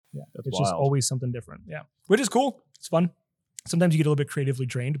Yeah. That's it's wild. just always something different. Yeah. Which is cool. It's fun. Sometimes you get a little bit creatively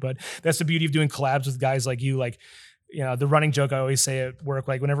drained, but that's the beauty of doing collabs with guys like you. Like, the running joke I always say at work,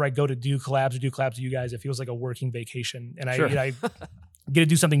 like whenever I go to do collabs with you guys, it feels like a working vacation. And Sure. I get to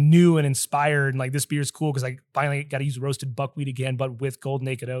do something new and inspired. And like, this beer is cool because I finally got to use roasted buckwheat again, but with Gold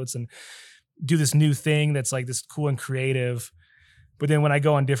Naked Oats, and do this new thing that's like this cool and creative. But then when I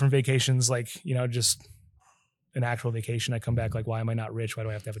go on different vacations, like, just an actual vacation, I come back like, why am I not rich? Why do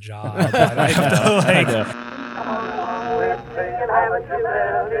I have to have a job? Why do I have to, We're singing Happy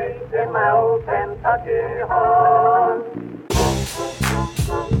in my old Kentucky home.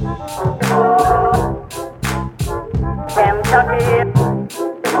 Kentucky.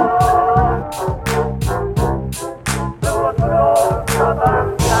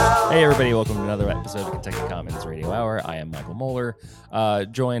 Hey everybody, welcome to another episode of Kentucky Commons Radio Hour. I am Michael Moeller,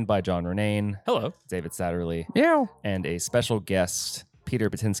 joined by John Renane. Hello. David Satterley. Yeah. And a special guest, Peter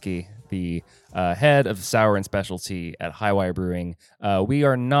Batinski, the head of sour and specialty at Highwire Brewing. We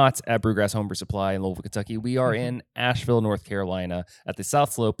are not at Brewgrass Homebrew Supply in Louisville, Kentucky. We are in Asheville, North Carolina at the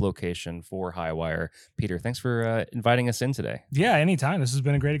South Slope location for Highwire. Peter, thanks for inviting us in today. Yeah, anytime. This has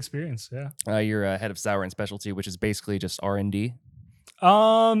been a great experience. Yeah. You're head of sour and specialty, which is basically just R&D.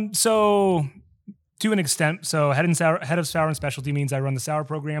 So to an extent, so head of sour and specialty means I run the sour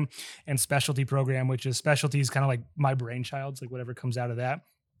program and specialty program, which is specialty is kind of like my brainchild. It's like whatever comes out of that.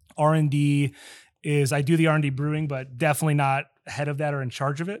 R&D is I do the R&D brewing, but definitely not head of that or in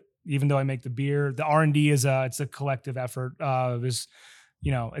charge of it. Even though I make the beer, the R&D is it's a collective effort. It's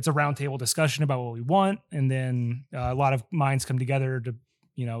a roundtable discussion about what we want. And then a lot of minds come together to,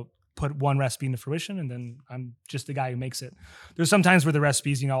 put one recipe into fruition, and then I'm just the guy who makes it. There's some times where the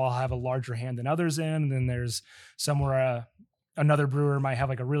recipes, I'll have a larger hand than others in, and then there's somewhere another brewer might have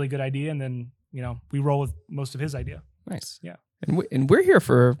like a really good idea, and then we roll with most of his idea. Nice. Yeah. And we're here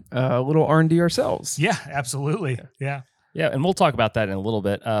for a little R&D ourselves. Yeah, absolutely. Yeah. Yeah, and we'll talk about that in a little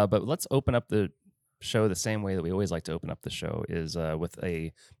bit. But let's open up the show the same way that we always like to open up the show, is with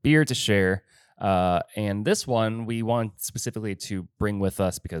a beer to share. And this one we want specifically to bring with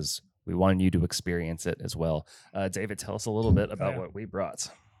us because we wanted you to experience it as well. David, tell us a little bit about what we brought.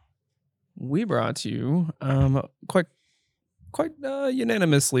 We brought you quite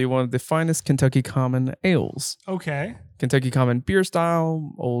unanimously one of the finest Kentucky Common ales. Okay. Kentucky Common beer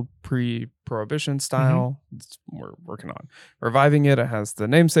style, old pre-prohibition style. We're working on reviving it. It has the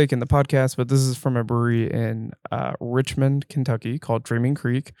namesake in the podcast, but this is from a brewery in Richmond, Kentucky called Dreaming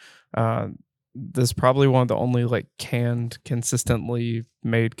Creek. This is probably one of the only canned, consistently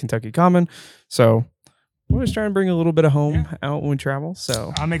made Kentucky Common. So we're always trying to bring a little bit of home out when we travel.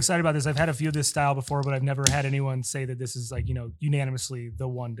 So I'm excited about this. I've had a few of this style before, but I've never had anyone say that this is unanimously the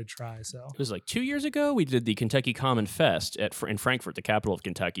one to try. So it was 2 years ago. We did the Kentucky Common Fest in Frankfort, the capital of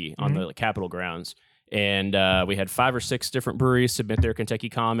Kentucky, on the Capitol grounds. And we had 5 or 6 different breweries submit their Kentucky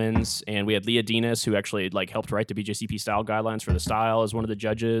Commons. And we had Leah Dinas, who actually helped write the BJCP style guidelines for the style, as one of the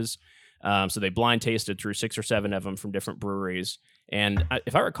judges. So they blind tasted through 6 or 7 of them from different breweries. And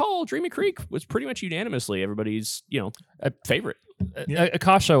if I recall, Dreamy Creek was pretty much unanimously everybody's, favorite.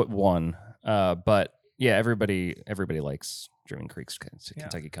 Akasha won, but yeah, everybody likes Dreaming Creek's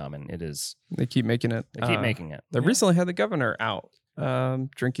Kentucky Common. It is. They keep making it. They keep making it. They recently had the governor out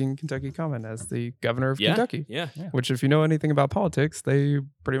drinking Kentucky Common as the governor of Kentucky. Yeah. Which, if you know anything about politics, they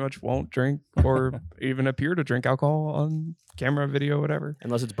pretty much won't drink or even appear to drink alcohol on camera, video, whatever.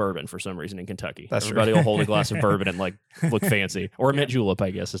 Unless it's bourbon for some reason in Kentucky. That's Everybody true. will hold a glass of bourbon and look fancy. Or a mint julep,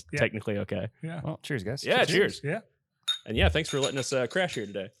 I guess, is technically okay. Yeah. Well, cheers, guys. Yeah, cheers. Yeah. And thanks for letting us crash here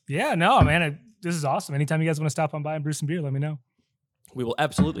today. Yeah, no, man. This is awesome. Anytime you guys want to stop on by and brew some beer, let me know. We will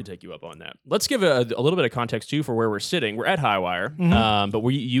absolutely take you up on that. Let's give a little bit of context, too, for where we're sitting. We're at Highwire, but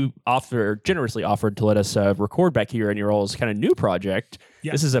you generously offered to let us record back here in your all's kind of new project.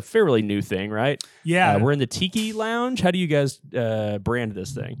 Yeah. This is a fairly new thing, right? Yeah. We're in the Tiki Lounge. How do you guys brand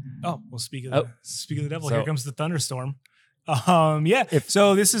this thing? Oh, well, speak of the devil, here comes the thunderstorm.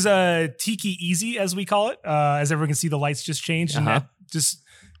 So this is a Tiki Easy, as we call it. As everyone can see, the lights just changed. And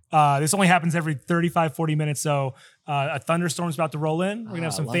this only happens every 35, 40 minutes. So a thunderstorm's about to roll in. We're going to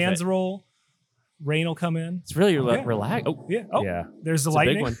have some fans roll. Rain will come in. It's really relaxed. Oh, yeah. Oh, yeah. There's the it's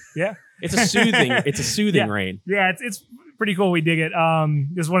lightning. A big one. Yeah. It's a soothing rain. Yeah, it's pretty cool. We dig it.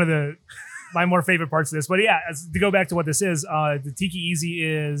 This is one of my more favorite parts of this. But yeah, to go back to what this is, the Tiki Easy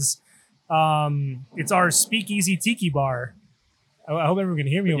is it's our speakeasy tiki bar. I hope everyone can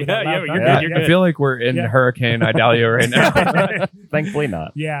hear me over there. You're good. I feel like we're in Hurricane Idalia right now. Thankfully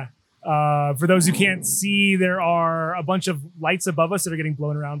not. Yeah. For those who can't see, there are a bunch of lights above us that are getting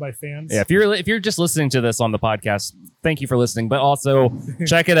blown around by fans. Yeah, if you're just listening to this on the podcast, thank you for listening. But also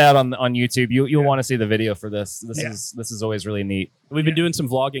check it out on YouTube. You'll want to see the video for this. This is always really neat. We've been doing some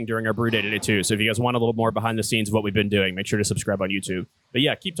vlogging during our brew day today too. So if you guys want a little more behind the scenes of what we've been doing, make sure to subscribe on YouTube. But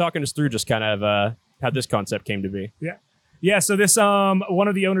yeah, keep talking us through just kind of how this concept came to be. Yeah. So this one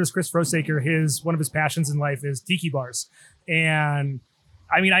of the owners, Chris Frosaker, one of his passions in life is tiki bars, and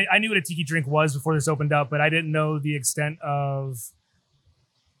I mean, I knew what a tiki drink was before this opened up, but I didn't know the extent of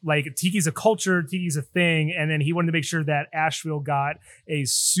like tiki's a culture, tiki's a thing. And then he wanted to make sure that Asheville got a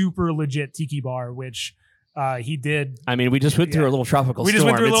super legit tiki bar, which he did. I mean, we just went through a little tropical storm. We just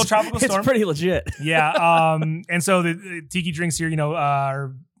went through a little tropical storm. It's pretty legit. Yeah. And so the tiki drinks here,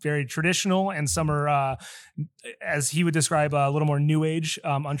 are very traditional, and some are, as he would describe, a little more new age,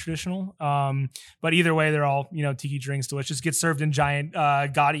 untraditional. But either way, they're all, tiki drinks, delicious. Get served in giant,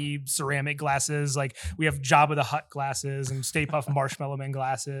 gaudy ceramic glasses. Like we have Jabba the Hutt glasses and Stay Puft Marshmallow Man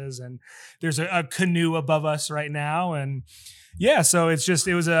glasses, and there's a canoe above us right now. And yeah, so it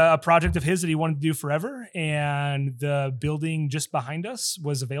was a project of his that he wanted to do forever, and the building just behind us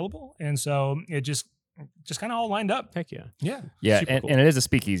was available, and so it just kind of all lined up. Heck yeah. Yeah, Super and, cool. and it is a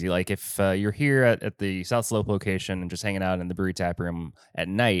speakeasy. Like if you're here at the South Slope location and just hanging out in the brewery tap room at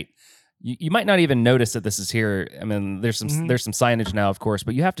night, you might not even notice that this is here. I mean, there's some signage now, of course,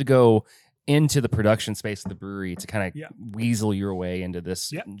 but you have to go into the production space of the brewery to kind of weasel your way into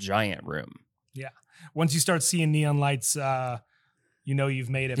this giant room. Yeah. Once you start seeing neon lights, you've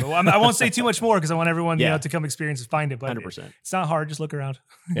made it. But I won't say too much more because I want everyone to come experience and find it. But 100%. It's not hard. Just look around.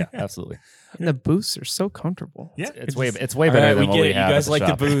 Yeah, absolutely. And the booths are so comfortable. Yeah, It's way better than what we have. You guys at like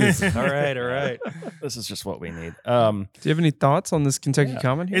shop. the booze. All right. This is just what we need. Do you have any thoughts on this Kentucky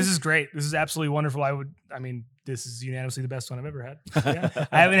Common here? This is great. This is absolutely wonderful. This is unanimously the best one I've ever had. Yeah.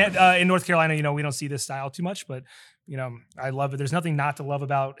 I haven't had in North Carolina. We don't see this style too much, but I love it. There's nothing not to love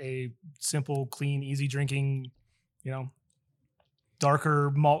about a simple, clean, easy drinking,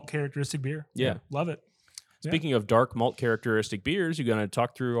 darker malt characteristic beer. Yeah. Love it. Speaking of dark malt characteristic beers, you going to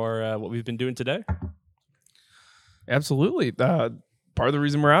talk through our what we've been doing today? Absolutely. Part of the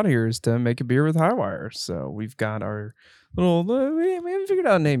reason we're out here is to make a beer with Highwire. So we've got our little, we haven't figured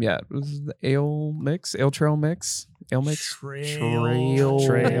out a name yet. This is the ale trail mix. Trail.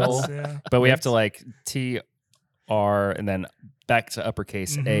 Yeah. But we have to like TR and then back to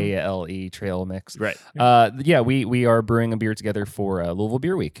uppercase ALE trail mix. Right. We are brewing a beer together for Louisville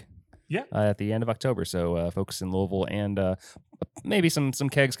Beer Week. Yeah. At the end of October. So folks in Louisville and maybe some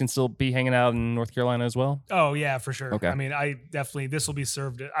kegs can still be hanging out in North Carolina as well. Oh yeah, for sure. Okay. I mean, this will be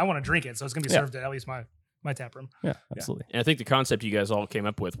served. I want to drink it, so it's going to be served at least my tap room. Yeah, absolutely. And I think the concept you guys all came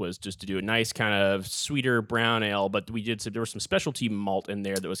up with was just to do a nice kind of sweeter brown ale, but there was some specialty malt in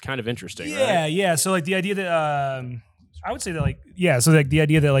there that was kind of interesting. Yeah, right? yeah. So like the idea that I would say that so the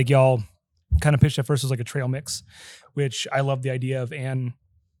idea that y'all kind of pitched at first was like a trail mix, which I love the idea of. And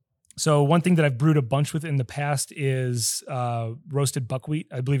so one thing that I've brewed a bunch with in the past is roasted buckwheat.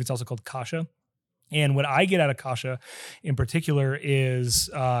 I believe it's also called kasha. And what I get out of kasha in particular is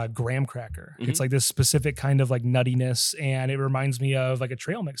graham cracker. Mm-hmm. It's like this specific kind of like nuttiness, and it reminds me of like a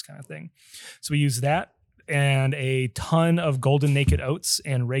trail mix kind of thing. So we use that and a ton of golden naked oats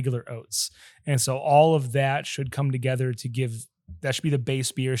and regular oats. And so all of that should come together that should be the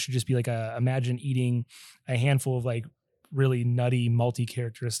base beer. It should just be like imagine eating a handful of like really nutty, malty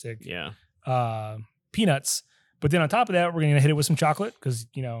characteristic peanuts. But then on top of that, we're going to hit it with some chocolate because,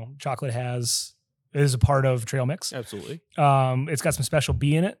 chocolate is a part of trail mix. Absolutely. It's got some special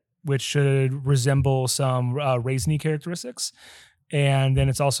bee in it, which should resemble some raisiny characteristics. And then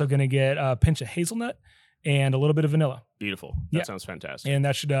it's also going to get a pinch of hazelnut and a little bit of vanilla. Beautiful. That sounds fantastic. And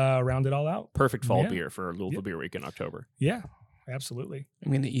that should round it all out. Perfect fall beer for Louisville Beer Week in October. Yeah. Absolutely.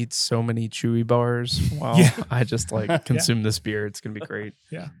 I'm going to eat so many chewy bars while I just consume this beer. It's going to be great.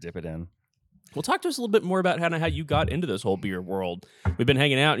 Yeah. Dip it in. Well, talk to us a little bit more about how you got into this whole beer world. We've been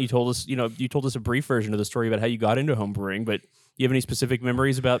hanging out, and you told us a brief version of the story about how you got into home brewing, but do you have any specific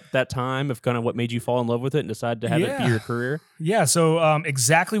memories about that time of kind of what made you fall in love with it and decide to have it be your career? Yeah. So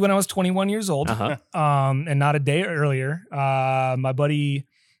exactly when I was 21 years old, and not a day earlier, my buddy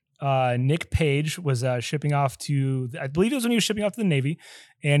Nick Page was shipping off I believe it was when he was shipping off to the Navy,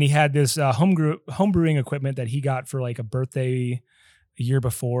 and he had this home brewing equipment that he got for like a birthday a year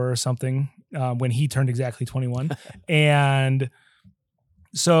before or something, when he turned exactly 21. And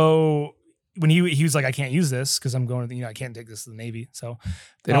so when he was like, I can't use this because I'm going to I can't take this to the Navy. So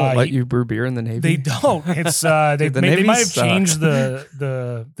they don't let you brew beer in the Navy. They don't. It's they might have changed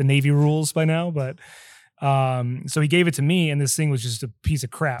the Navy rules by now, but So he gave it to me, and this thing was just a piece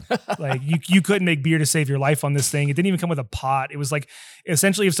of crap. Like you couldn't make beer to save your life on this thing. It didn't even come with a pot. It was like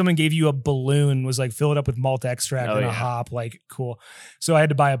essentially if someone gave you a balloon, was like fill it up with malt extract and a hop, like cool. So I had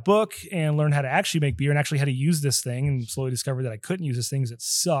to buy a book and learn how to actually make beer and actually how to use this thing, and slowly discovered that I couldn't use this thing because it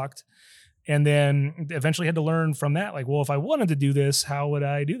sucked. And then eventually had to learn from that, like, well, if I wanted to do this, how would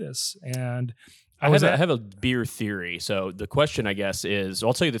I do this? And I have a beer theory. So the question, I guess, is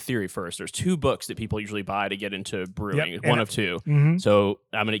I'll tell you the theory first. There's 2 books that people usually buy to get into brewing. Yep. One of 2. Mm-hmm. So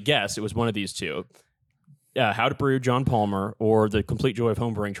I'm going to guess it was one of these 2. How to Brew, John Palmer, or The Complete Joy of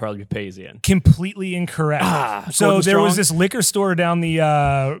Homebrewing, Charlie Papazian. Completely incorrect. So Gordon there was Strong? this liquor store down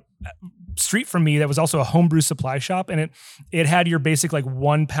the street from me that was also a homebrew supply shop, and it had your basic like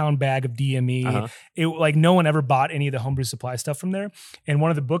 1 pound bag of DME. It like no one ever bought any of the homebrew supply stuff from there. And one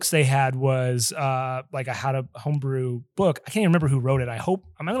of the books they had was like a how to homebrew book. I can't even remember who wrote it.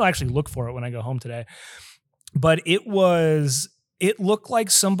 I'm gonna actually look for it when I go home today. But it looked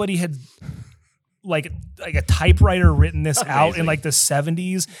like somebody had like a typewriter written this out in like the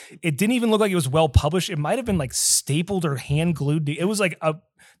 70s. It didn't even look like it was well published. It might have been like stapled or hand glued. It was like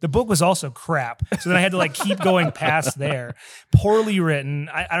the book was also crap. So then I had to like keep going past there. Poorly written.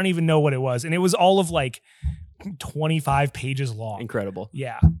 I don't even know what it was. And it was all of like 25 pages long. Incredible.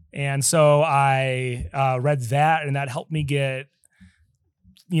 Yeah. And so I read that, and that helped me get,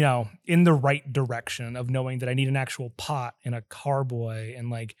 in the right direction of knowing that I need an actual pot and a carboy, and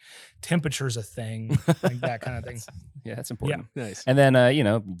like temperature's a thing, like that kind of thing. Yeah, that's important. Yeah. Nice. And then,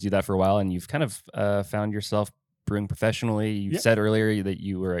 do that for a while, and you've kind of found yourself brewing professionally. You said earlier that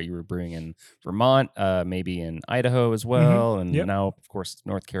you were brewing in Vermont, maybe in Idaho as well, and now, of course,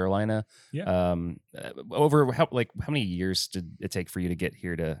 North Carolina. Yeah. Over how many years did it take for you to get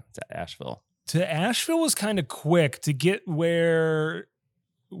here to Asheville? To Asheville was kind of quick. To get where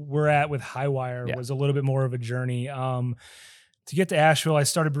we're at with Highwire was a little bit more of a journey. To get to Asheville, I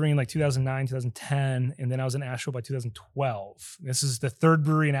started brewing in like 2009, 2010, and then I was in Asheville by 2012. This is the 3rd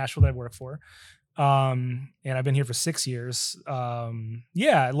brewery in Asheville that I work for. And I've been here for 6 years.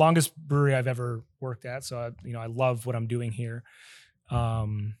 Longest brewery I've ever worked at. So I love what I'm doing here.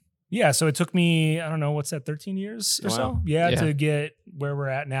 So it took me, I don't know, what's that, 13 years or so? Yeah, to get where we're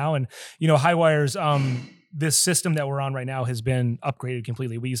at now. And, Highwire's, this system that we're on right now has been upgraded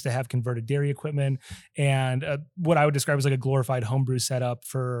completely. We used to have converted dairy equipment and what I would describe as like a glorified homebrew setup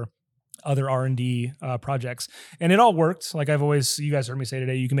for other R&D projects. And it all worked. Like you guys heard me say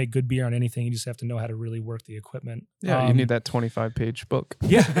today, you can make good beer on anything. You just have to know how to really work the equipment. Yeah, you need that 25-page book.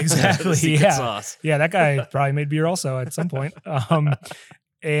 Yeah, exactly. Sauce. Yeah, that guy probably made beer also at some point. So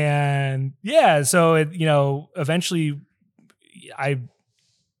eventually I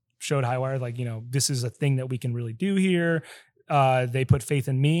showed Highwire, like, this is a thing that we can really do here. They put faith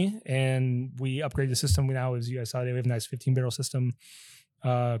in me, and we upgraded the system. We now, as you guys saw, we have a nice 15-barrel system,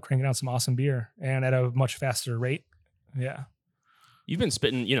 cranking out some awesome beer, and at a much faster rate. Yeah. You've been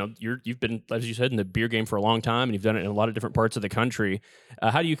spitting, you've been, as you said, in the beer game for a long time, and you've done it in a lot of different parts of the country.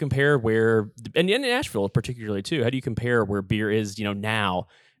 How do you compare and in Nashville particularly too, how do you compare where beer is, now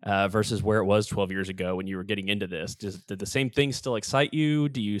versus where it was 12 years ago when you were getting into this? Did the same things still excite you?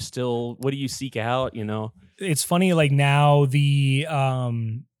 What do you seek out, It's funny, like now the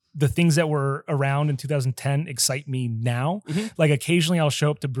things that were around in 2010 excite me now. Mm-hmm. Like occasionally I'll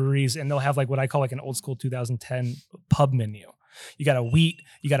show up to breweries and they'll have like what I call like an old school 2010 pub menu. You got a wheat,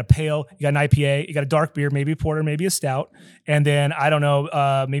 you got a pale, you got an IPA, you got a dark beer, maybe a porter, maybe a stout. And then I don't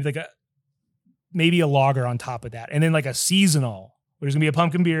know, maybe a lager on top of that. And then like a seasonal, where there's gonna be a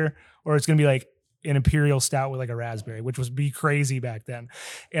pumpkin beer, or it's gonna be like an imperial stout with like a raspberry, which would be crazy back then.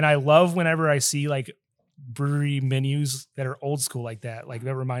 And I love whenever I see like brewery menus that are old school like that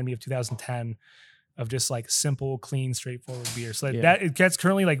remind me of 2010, of just like simple, clean, straightforward beer. So that's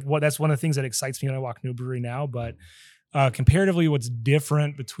currently like that's one of the things that excites me when I walk into a brewery now. But comparatively, what's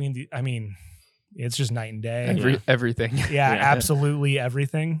different between it's just night and day. Everything. Yeah, absolutely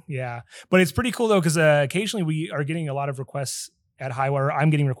everything. Yeah. But it's pretty cool though, because occasionally we are getting a lot of requests at Highwire. I'm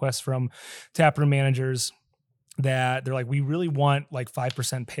getting requests from taproom managers that they're like, we really want like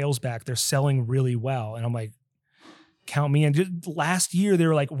 5% pails back. They're selling really well. And I'm like, count me in. Just last year, they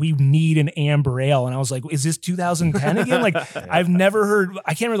were like, we need an amber ale. And I was like, is this 2010 again? Like, I've never heard,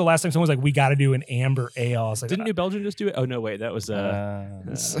 I can't remember the last time someone was like, we got to do an amber ale. I was like, didn't New Belgium just do it? Oh, no, wait, that was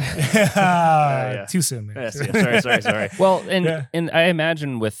too soon, man. Yes, sorry. Well, and I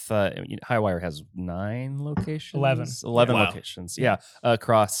imagine with Highwire has 9 locations. 11 wow. Locations. Yeah.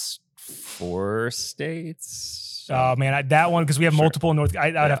 Across 4 states. So. Oh man, that one, because we have multiple North.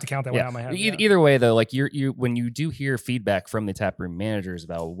 I'd have to count that one out in my head. Either way, though, like you when you do hear feedback from the taproom managers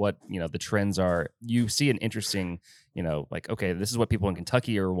about what the trends are, you see an interesting, like, okay, this is what people in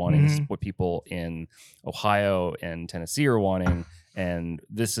Kentucky are wanting. This is what people in Ohio and Tennessee are wanting, and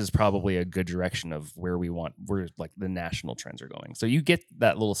this is probably a good direction of where like the national trends are going. So you get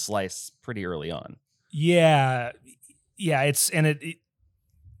that little slice pretty early on. Yeah, it's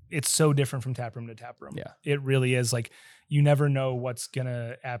so different from taproom to taproom. Yeah, it really is. Like, you never know what's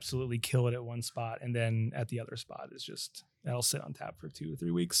gonna absolutely kill it at one spot, and then at the other spot is just that'll sit on tap for 2 or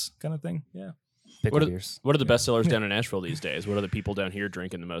 3 weeks, kind of thing. Yeah. What are the best sellers down in Nashville these days? What are the people down here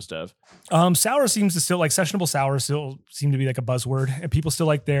drinking the most of? Sour seems to still, like, sessionable sour still seem to be like a buzzword, and people still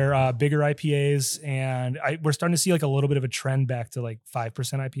like their bigger IPAs. And we're starting to see like a little bit of a trend back to like 5%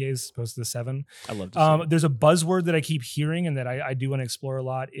 IPAs as opposed to the 7. I love to see There's a buzzword that I keep hearing and that I do want to explore a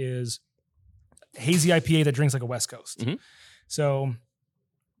lot is hazy IPA that drinks like a West Coast. Mhm. So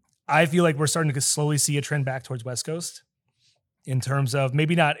I feel like we're starting to slowly see a trend back towards West Coast in terms of,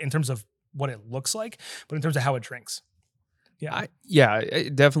 maybe not in terms of what it looks like, but in terms of how it drinks. Yeah. I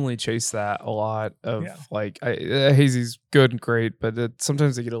definitely chase that a lot of like hazy's good and great, but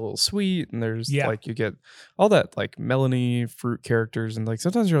sometimes they get a little sweet, and there's like you get all that like melony fruit characters, and like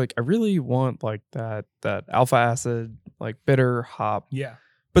sometimes you're like, I really want like that alpha acid, like bitter hop. Yeah.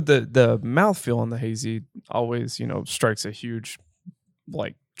 But the mouthfeel on the hazy always, strikes a huge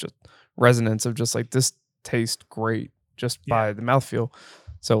like just resonance of just like this tastes great just by the mouthfeel.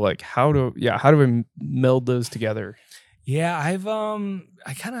 So like how do we meld those together? Yeah, I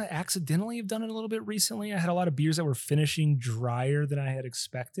kind of accidentally have done it a little bit recently. I had a lot of beers that were finishing drier than I had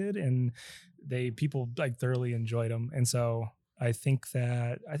expected, and people like thoroughly enjoyed them. And so I think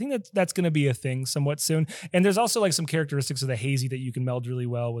that's going to be a thing somewhat soon. And there's also like some characteristics of the hazy that you can meld really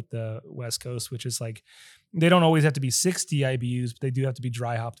well with the West Coast, which is like, they don't always have to be 60 IBUs, but they do have to be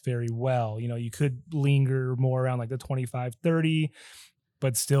dry hopped very well. You could linger more around like the 25, 30,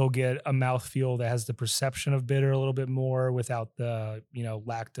 but still get a mouthfeel that has the perception of bitter a little bit more without the,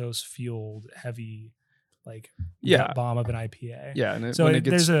 lactose fueled heavy, like bomb of an IPA. Yeah. And when it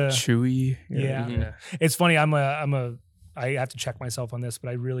gets chewy. Yeah. It's funny. I have to check myself on this,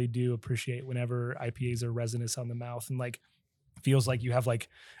 but I really do appreciate whenever IPAs are resinous on the mouth and like feels like you have like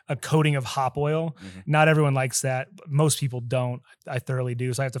a coating of hop oil. Not everyone likes that. Most people don't. I thoroughly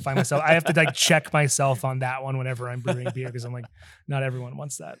do. So I have to like check myself on that one whenever I'm brewing beer, because I'm like, not everyone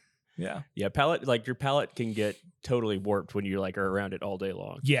wants that. Yeah. Yeah. Your palate can get totally warped when you like are around it all day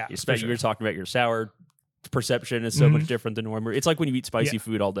long. Yeah. Especially you're talking about your sour perception is so much different than normal. It's like when you eat spicy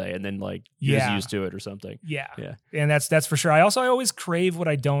food all day and then like you're just used to it or something. Yeah. Yeah. And that's for sure. I always crave what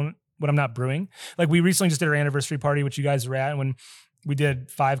I'm not brewing. Like, we recently just did our anniversary party, which you guys were at, and when we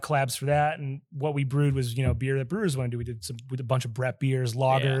did 5 collabs for that, and what we brewed was, beer that brewers want to do. We did a bunch of Brett beers,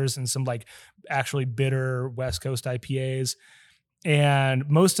 lagers, and some like actually bitter West Coast IPAs. And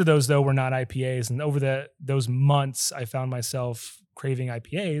most of those though were not IPAs. And over those months, I found myself craving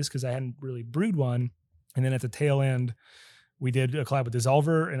IPAs because I hadn't really brewed one. And then at the tail end, we did a collab with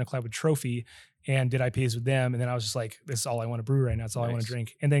Dissolver and a collab with Trophy, and did IPAs with them. And then I was just like, this is all I want to brew right now. It's all I want to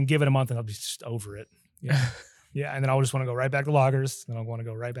drink. And then give it a month and I'll be just over it. Yeah. Yeah. And then I'll just want to go right back to lagers. And I'll want to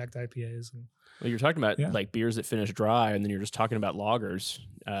go right back to IPAs. Well, you're talking about like beers that finish dry, and then you're just talking about lagers.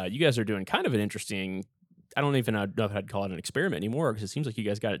 You guys are doing kind of an interesting, I don't even know if I'd call it an experiment anymore, because it seems like you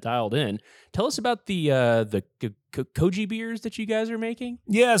guys got it dialed in. Tell us about the Koji beers that you guys are making.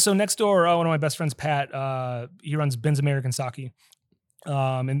 Yeah, so next door, one of my best friends, Pat, he runs Ben's American Sake.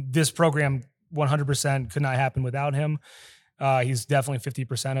 And this program 100% could not happen without him. He's definitely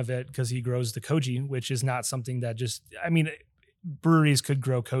 50% of it because he grows the Koji, which is not something that breweries could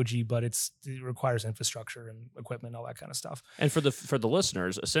grow Koji, but it requires infrastructure and equipment and all that kind of stuff. And for the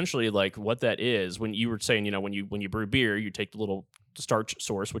listeners, essentially, like what that is, when you were saying, when you brew beer, you take the little starch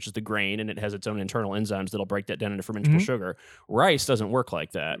source, which is the grain, and it has its own internal enzymes that'll break that down into fermentable sugar. Rice doesn't work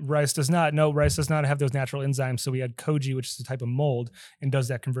like that. Rice does not. No, rice does not have those natural enzymes. So we had Koji, which is a type of mold, and does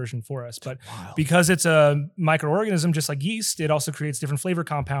that conversion for us. But because it's a microorganism, just like yeast, it also creates different flavor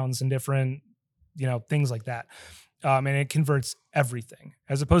compounds and different, things like that. And it converts everything,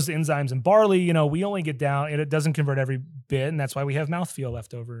 as opposed to enzymes and barley. We only get down, and it doesn't convert every bit, and that's why we have mouthfeel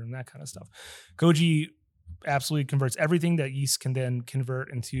left over and that kind of stuff. Koji absolutely converts everything that yeast can then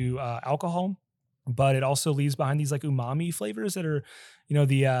convert into alcohol, but it also leaves behind these like umami flavors that are,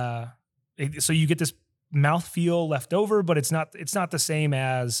 so you get this mouthfeel left over, but it's not the same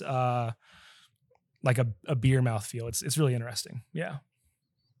as like a beer mouthfeel. It's really interesting. Yeah.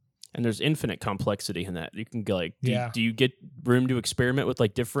 And there's infinite complexity in that. You can go like, do you get room to experiment with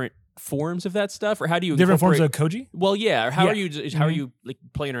like different forms of that stuff, or how do you Different forms incorporate- of koji. Well, yeah. Or how Yeah. are you? How are Mhm. you like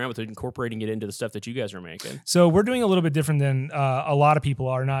playing around with it, incorporating it into the stuff that you guys are making? So we're doing a little bit different than a lot of people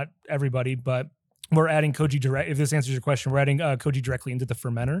are, not everybody, but we're adding koji direct. If this answers your question, we're adding koji directly into the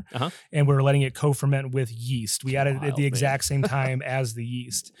fermenter, and we're letting it co-ferment with yeast. We added it at Wild, the man. exact same time as the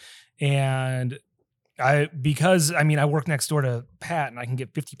yeast, and because I work next door to Pat, and I can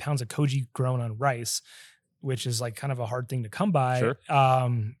get 50 pounds of koji grown on rice, which is like kind of a hard thing to come by. Sure.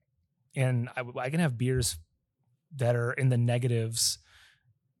 And I can have beers that are in the negatives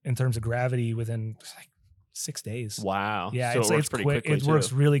in terms of gravity within like 6 days. Wow. Yeah, so it's it works pretty quick. quickly. It works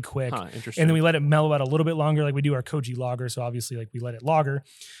too. really quick. Huh, interesting. And then we let it mellow out a little bit longer, like we do our koji lager. So obviously, like we let it lager.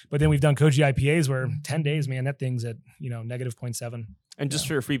 But then we've done koji IPAs where 10 days, man, that thing's at negative 0.7. And just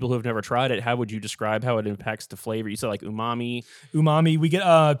for people who have never tried it, how would you describe how it impacts the flavor? You said like umami. Umami, we get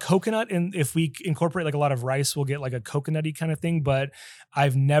coconut, and if we incorporate like a lot of rice, we'll get like a coconutty kind of thing. But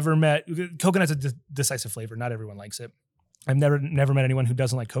I've never met coconut's a decisive flavor. Not everyone likes it. I've never met anyone who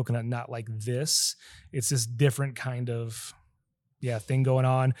doesn't like coconut, not like this. It's this different kind of thing going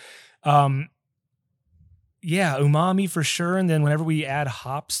on. Umami for sure. And then whenever we add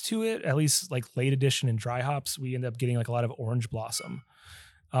hops to it, at least like late edition and dry hops, we end up getting like a lot of orange blossom.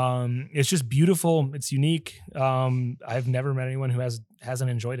 It's just beautiful. It's unique. I've never met anyone who hasn't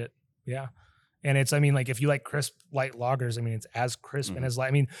enjoyed it. Yeah. And it's, like if you like crisp light lagers, it's as crisp and as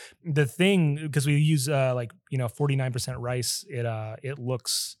light. The thing, because we use 49% rice, it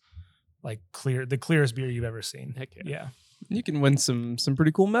looks like the clearest beer you've ever seen. Heck yeah. Yeah. You can win some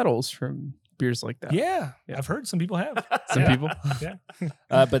pretty cool medals from beers like that. Yeah. I've heard some people have. Some people. Yeah.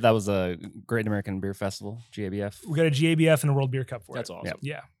 But that was a Great American Beer Festival, GABF. We got a GABF and a World Beer Cup for That's it. awesome.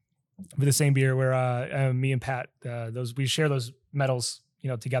 Yeah. With the same beer where me and Pat, we share those medals,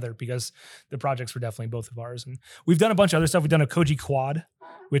 together because the projects were definitely both of ours. And we've done a bunch of other stuff. We've done a Koji Quad,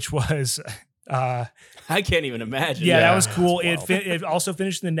 which was I can't even imagine. Yeah, that was cool. That's It also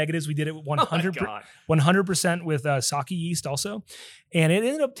finished in the negatives. We did it 100% with sake yeast also. And it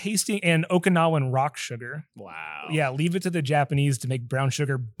ended up tasting an Okinawan rock sugar. Wow. Yeah, leave it to the Japanese to make brown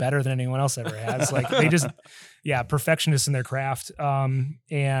sugar better than anyone else ever has. Like they just, perfectionists in their craft.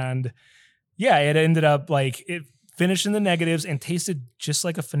 It ended up like it finished in the negatives and tasted just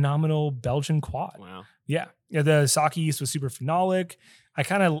like a phenomenal Belgian quad. Wow. Yeah, the sake yeast was super phenolic. I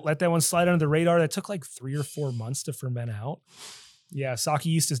kind of let that one slide under the radar. That took like 3 or 4 months to ferment out. Yeah, sake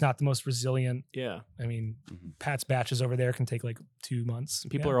yeast is not the most resilient. Yeah. Pat's batches over there can take like 2 months.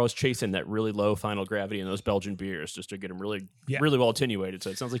 People are always chasing that really low final gravity in those Belgian beers just to get them really well attenuated. So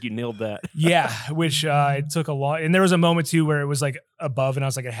it sounds like you nailed that. Yeah, which it took a lot. And there was a moment too where it was like above and I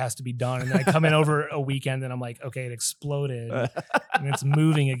was like, it has to be done. And then I come in over a weekend and I'm like, okay, it exploded and it's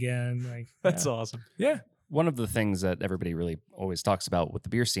moving again. Like That's awesome. Yeah. One of the things that everybody really always talks about with the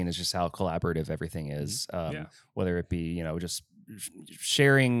beer scene is just how collaborative everything is. Whether it be, just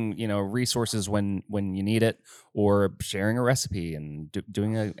sharing, resources when you need it, or sharing a recipe and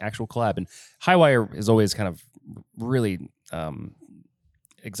doing an actual collab. And Highwire has always kind of really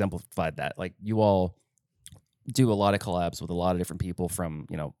exemplified that. Like you all do a lot of collabs with a lot of different people from,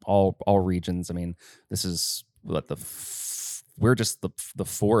 all regions. This is what we're just the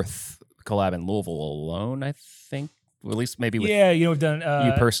fourth collab in Louisville alone, I think. Well, at least maybe with we've done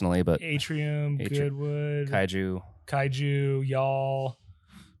you personally, but Atrium, Goodwood, Kaiju, y'all.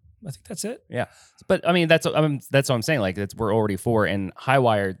 I think that's it. Yeah, but that's what I'm saying. Like we're already 4, and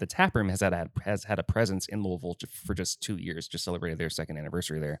Highwire, the taproom, has had a presence in Louisville for just 2 years. Just celebrated their 2nd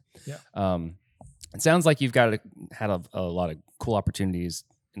anniversary there. Yeah. It sounds like you've had a lot of cool opportunities.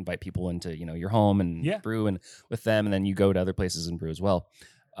 Invite people into your home and brew and with them, and then you go to other places and brew as well.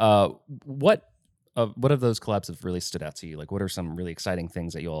 What of those collabs have really stood out to you? Like, what are some really exciting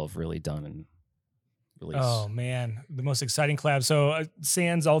things that you all have really done and released? Oh man, the most exciting collab. So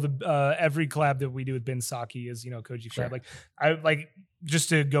sans all the every collab that we do with Ben Saki is Koji collab. Sure. Like I just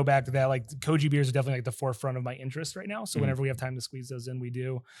to go back to that, like Koji beers are definitely like the forefront of my interest right now. So whenever we have time to squeeze those in, we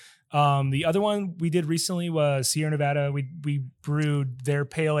do. The other one we did recently was Sierra Nevada. We brewed their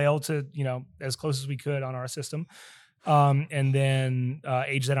pale ale to as close as we could on our system, and then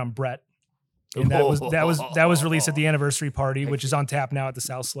aged that on Brett. And that was released at the anniversary party, which is on tap now at the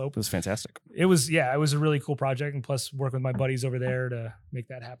South Slope. It was fantastic. It was a really cool project, and plus working with my buddies over there to make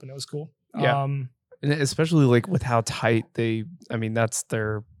that happen. It was cool. Yeah. And especially like with how tight that's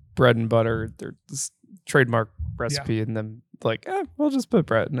their bread and butter, their trademark recipe, and then like, we'll just put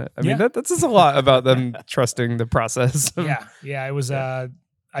bread in it. That says a lot about them trusting the process. Yeah. It was. I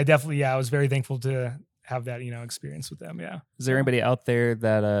was very thankful to have that experience with them. Yeah. Is there anybody out there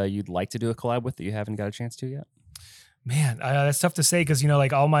that you'd like to do a collab with that you haven't got a chance to yet? Man, that's tough to say because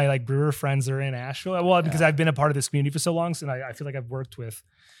like all my like brewer friends are in Asheville. Well, because I've been a part of this community for so long, so I feel like I've worked with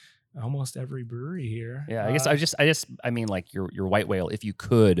almost every brewery here. Yeah, I mean, like your White Whale. If you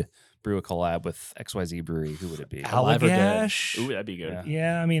could brew a collab with XYZ Brewery, who would it be? Allagash. Ooh, that'd be good.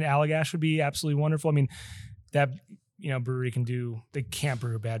 Yeah, I mean, Allagash would be absolutely wonderful. I mean, that brewery they can't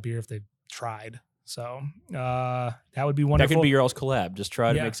brew a bad beer if they tried. So that would be wonderful. That could be your all's collab. Just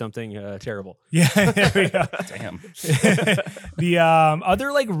try to make something terrible. Yeah, there we go. Damn. The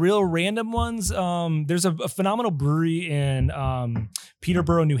other like real random ones, there's a phenomenal brewery in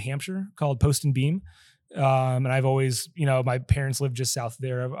Peterborough, New Hampshire called Post and Beam. And I've always, my parents live just south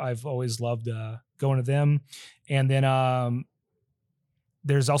there. I've always loved going to them. And then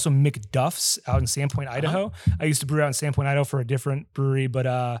there's also McDuff's out in Sandpoint, Idaho. I used to brew out in Sandpoint, Idaho for a different brewery,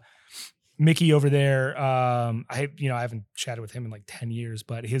 but Mickey over there, I haven't chatted with him in like 10 years,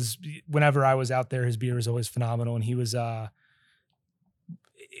 but whenever I was out there, his beer was always phenomenal. And he was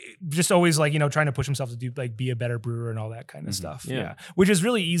just always like, trying to push himself to do like be a better brewer and all that kind of stuff. Yeah. Which is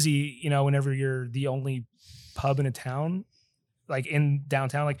really easy, whenever you're the only pub in a town, like in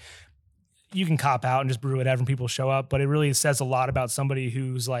downtown, like you can cop out and just brew whatever and people show up. But it really says a lot about somebody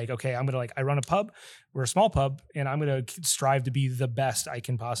who's like, okay, I run a pub, we're a small pub, and I'm going to strive to be the best I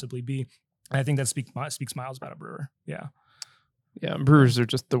can possibly be. And I think that speaks miles about a brewer. Yeah. Yeah. Brewers are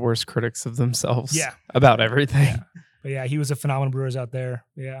just the worst critics of themselves. Yeah. About everything. Yeah. But yeah, he was a phenomenal brewer out there.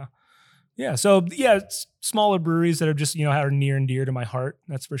 Yeah. Yeah. So yeah, it's smaller breweries that are just, are near and dear to my heart.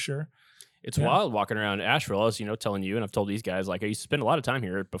 That's for sure. It's wild walking around Asheville. I was, telling you, and I've told these guys, like I used to spend a lot of time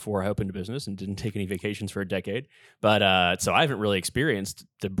here before I opened a business and didn't take any vacations for a decade. But so I haven't really experienced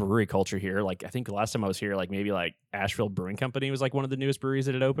the brewery culture here. Like I think the last time I was here, like maybe like Asheville Brewing Company was like one of the newest breweries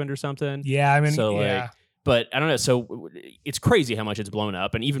that had opened or something. Yeah, I mean, so yeah. like, but I don't know. So it's crazy how much it's blown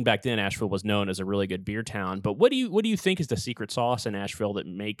up. And even back then, Asheville was known as a really good beer town. But what do you think is the secret sauce in Asheville that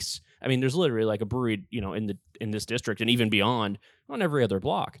makes? I mean, there's literally like a brewery, in this district and even beyond on every other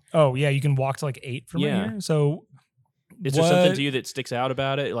block. Oh yeah, you can walk to like 8 from here. So is there something to you that sticks out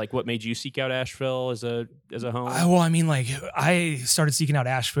about it? Like what made you seek out Asheville as a home? Well, I mean, like I started seeking out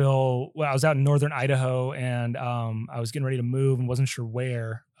Asheville when I was out in northern Idaho, and I was getting ready to move and wasn't sure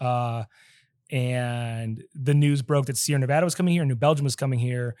where. And the news broke that Sierra Nevada was coming here and New Belgium was coming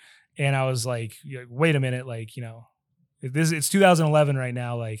here. And I was like, wait a minute, like, it's 2011 right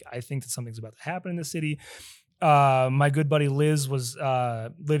now. Like, I think that something's about to happen in the city. My good buddy Liz was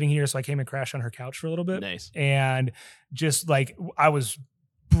living here, so I came and crashed on her couch for a little bit. Nice. And just like, I was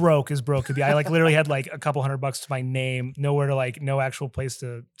broke as broke could be. I like literally had like a couple $100 to my name, nowhere to like, no actual place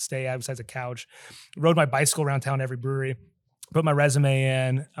to stay at besides a couch. Rode my bicycle around town to every brewery. Put my resume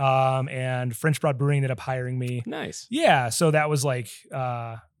in, and French Broad Brewing ended up hiring me. Nice. Yeah, so that was like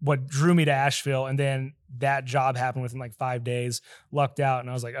what drew me to Asheville, and then that job happened within like 5 days. Lucked out, and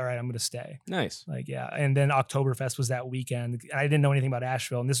I was like, all right, I'm going to stay. Nice. Like, yeah, and then Oktoberfest was that weekend. I didn't know anything about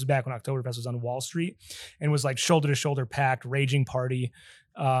Asheville, and this was back when Oktoberfest was on Wall Street, and was like shoulder to shoulder packed, raging party.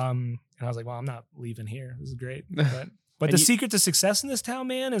 And I was like, well, I'm not leaving here. This is great. But the secret to success in this town,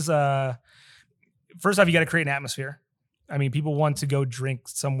 man, is first off, you got to create an atmosphere. I mean, people want to go drink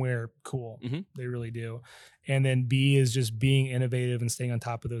somewhere cool. Mm-hmm. They really do. And then B is just being innovative and staying on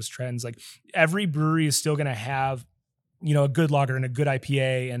top of those trends. Like every brewery is still going to have, a good lager and a good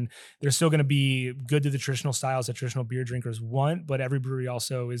IPA, and they're still going to be good to the traditional styles that traditional beer drinkers want. But every brewery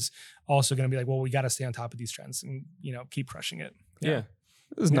also is also going to be like, well, we got to stay on top of these trends and, keep crushing it. Yeah.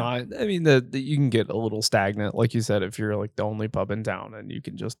 It's not. I mean, you can get a little stagnant, like you said, if you're like the only pub in town, and you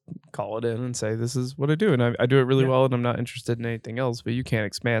can just call it in and say, "This is what I do," and I do it really well, and I'm not interested in anything else. But you can't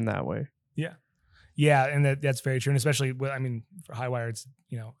expand that way. Yeah, and that's very true, and especially, I mean, for Highwire, it's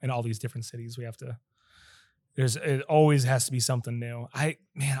in all these different cities, we have to. It always has to be something new.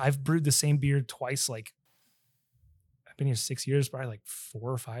 I've brewed the same beer twice. Like, I've been here 6 years, probably like 4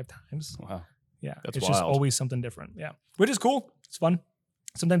 or 5 times. Wow. Yeah, that's it's wild. just always something different. Yeah, which is cool. It's fun.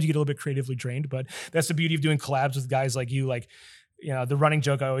 Sometimes you get a little bit creatively drained, but that's the beauty of doing collabs with guys like you. Like, the running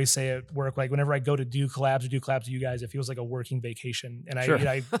joke I always say at work, like whenever I go to do collabs with you guys, it feels like a working vacation. And I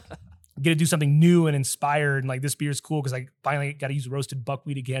get to do something new and inspired. And like, this beer is cool because I finally got to use roasted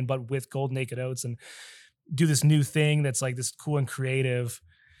buckwheat again, but with Golden Naked Oats, and do this new thing that's like this cool and creative.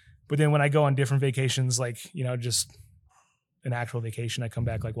 But then when I go on different vacations, like, just an actual vacation, I come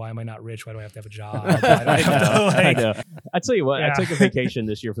back like, why am I not rich? Why do I have to have a job? I know. I tell you what, I took a vacation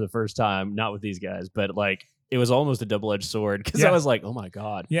this year for the first time, not with these guys, but like it was almost a double-edged sword because I was like, oh my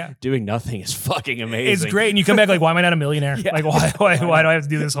God, doing nothing is fucking amazing. It's great. And you come back like, why am I not a millionaire? Like, why do I have to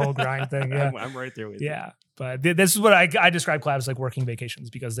do this whole grind thing? Yeah. I'm right there with you. Yeah. But this is what I describe collabs like working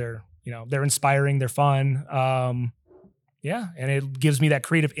vacations, because they're, they're inspiring, they're fun. Yeah. And it gives me that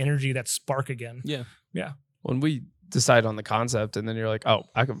creative energy, that spark again. Yeah. Yeah. When we decide on the concept and then you're like, oh,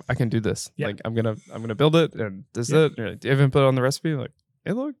 I can do this. Yeah. Like I'm gonna build it and this is Yeah. it. And you're like, do you have input on the recipe? Like,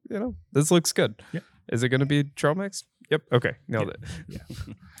 it look, this looks good. Yeah. Is it gonna be trail mix? Yep. Okay. Nailed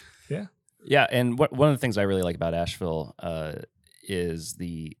it. Yeah, and one of the things I really like about Asheville is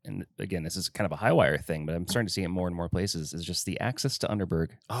and again, this is kind of a high wire thing, but I'm starting to see it more and more places, is just the access to Underberg.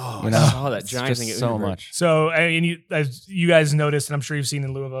 Oh, You know, I saw that It's giant just thing at so Uber. much. So, and as you guys noticed, and I'm sure you've seen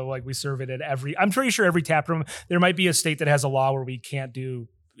in Louisville, like we serve it at I'm pretty sure every tap room. There might be a state that has a law where we can't do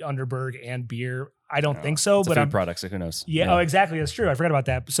Underberg and beer. I don't think so, It's but a I'm food product, so who knows? Yeah. Oh, exactly. That's true. I forgot about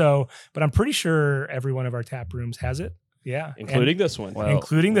that. So, but I'm pretty sure every one of our tap rooms has it. Yeah. Including this one. Well,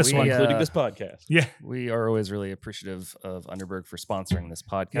 including this we, one. Including this podcast. Yeah. We are always really appreciative of Underberg for sponsoring this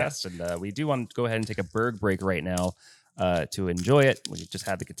podcast, and we do want to go ahead and take a Berg break right now to enjoy it. We just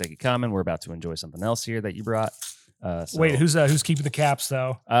had the Kentucky Common. We're about to enjoy something else here that you brought. Wait, who's keeping the caps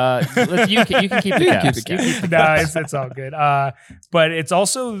though? You can keep the caps. keep the caps. No, it's all good. But it's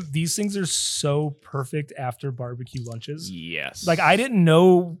also, these things are so perfect after barbecue lunches. Yes. Like I didn't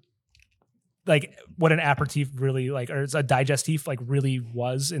know like what an aperitif really like, or it's a digestif like really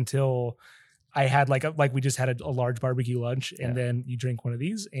was until I had like we just had a large barbecue lunch and then you drink one of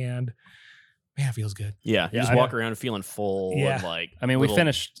these and man, it feels good. Yeah. You Yeah, just I walk know. around feeling full. Yeah. And like, I mean, we little-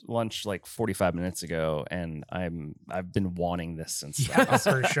 finished lunch like 45 minutes ago, and I've been wanting this since. Yeah,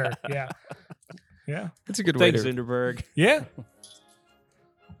 for sure. Yeah. Yeah. It's a good way Thanks, to Zinderberg. Yeah.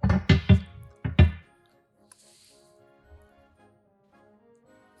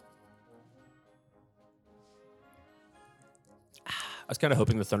 I was kind of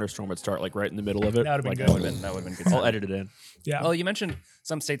hoping the thunderstorm would start like right in the middle of it. That would've been like, good. That would have been good. I'll edit it in. Yeah. Well, you mentioned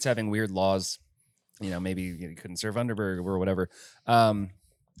some states having weird laws. Maybe you couldn't serve Underberg or whatever.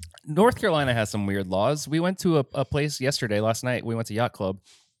 North Carolina has some weird laws. We went to a place last night. We went to Yacht Club,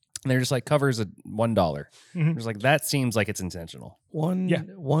 and they're just like covers at $1. Mhm. It's like that seems like it's intentional. one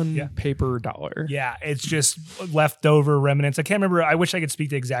Yeah. paper dollar. Yeah. It's just leftover remnants. I can't remember. I wish I could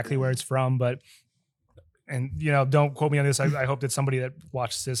speak to exactly where it's from, but don't quote me on this. I hope that somebody that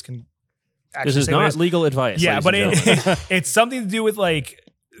watches this can actually This is say what it not legal advice. Yeah, ladies but and gentlemen. it's something to do with like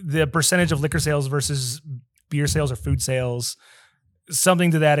the percentage of liquor sales versus beer sales or food sales,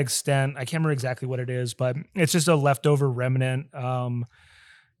 something to that extent. I can't remember exactly what it is, but it's just a leftover remnant. I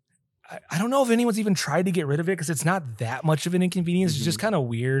don't know if anyone's even tried to get rid of it because it's not that much of an inconvenience. It's just kind of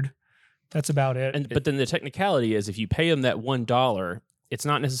weird. That's about it. But then the technicality is if you pay them that $1, it's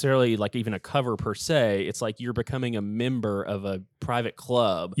not necessarily like even a cover per se. It's like you're becoming a member of a private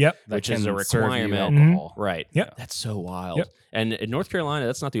club. Yep. Which That is a can serve you requirement. alcohol. Right. Yep. That's so wild. Yep. And in North Carolina,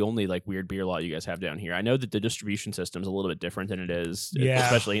 that's not the only like weird beer law you guys have down here. I know that the distribution system is a little bit different than it is, Yeah.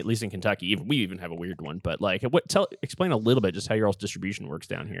 especially at least in Kentucky. We even have a weird one. But like, explain a little bit just how your all's distribution works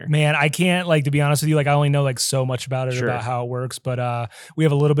down here. Man, I can't to be honest with you, I only know so much about it, Sure. about how it works, but we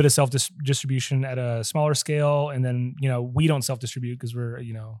have a little bit of self-distribution at a smaller scale. And then, we don't self-distribute because we're,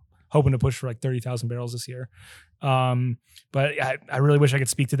 hoping to push for 30,000 barrels this year. But I really wish I could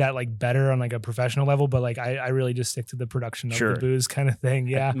speak to that better on a professional level, but I really just stick to the production of Sure. the booze kind of thing.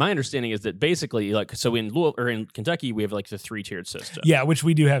 Yeah. My understanding is that basically so in Louisville or in Kentucky, we have the 3-tiered system. Yeah, which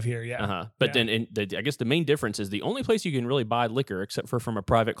we do have here. Yeah. Uh-huh. But Yeah. then I guess the main difference is the only place you can really buy liquor, except for from a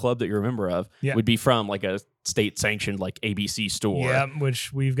private club that you're a member of, Yeah. would be from a state sanctioned ABC store. Yeah,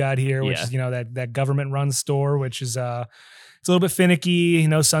 which we've got here, which Yeah. is that government run store, which is it's a little bit finicky.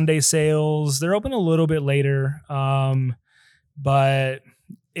 Sunday sales, they're open a little bit later,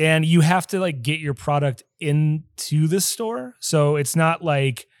 and you have to get your product into the store. So it's not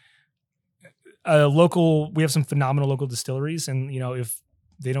like a local. We have some phenomenal local distilleries, and if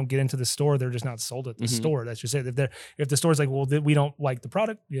they don't get into the store, they're just not sold at the Mhm. store. That's just it. If the store's well, we don't like the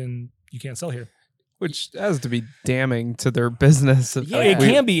product, then you can't sell here. Which has to be damning to their business. Yeah. It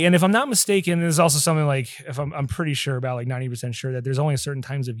can be, and if I'm not mistaken, there's also something if I'm pretty sure about 90% sure that there's only certain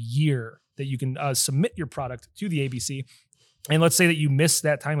times of year that you can submit your product to the ABC. And let's say that you miss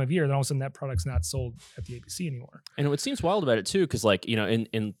that time of year, then all of a sudden that product's not sold at the ABC anymore. And what seems wild about it too, because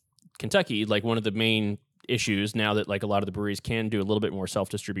in Kentucky, one of the main issues now that a lot of the breweries can do a little bit more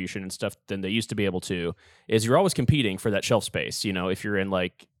self-distribution and stuff than they used to be able to, is you're always competing for that shelf space. If you're in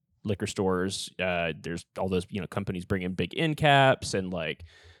liquor stores, there's all those companies bring in big end caps, and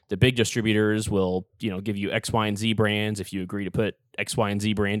the big distributors will give you X, Y, and Z brands if you agree to put X, Y, and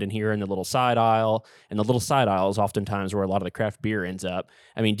Z brand in here in the little side aisle. And the little side aisle is oftentimes where a lot of the craft beer ends up.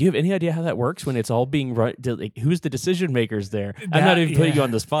 I mean, do you have any idea how that works when it's all being run? Who's the decision makers there? I'm not even putting you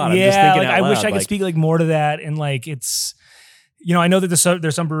on the spot. I'm just thinking out I wish loud, I could speak more to that, and I know that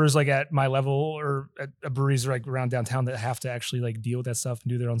there's some brewers like at my level or at breweries like around downtown that have to actually like deal with that stuff and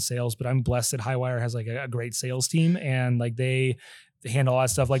do their own sales. But I'm blessed that Highwire has like a great sales team, and like they handle all that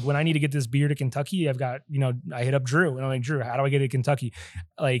stuff. Like when I need to get this beer to Kentucky, I've got, I hit up Drew and I'm like, Drew, how do I get it to Kentucky?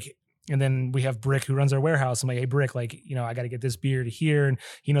 Like, and then we have Brick who runs our warehouse. I'm like, hey, Brick, like, I got to get this beer to here. And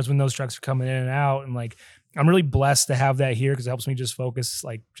he knows when those trucks are coming in and out. And like, I'm really blessed to have that here because it helps me just focus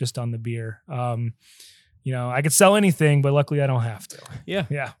like just on the beer. I could sell anything, but luckily I don't have to. Yeah.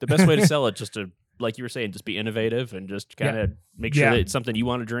 Yeah. The best way to sell it, just to, like you were saying, just be innovative and just kind of make sure that it's something you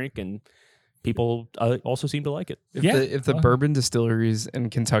want to drink, and people also seem to like it. If the bourbon distilleries in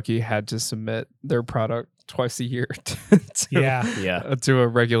Kentucky had to submit their product twice a year to a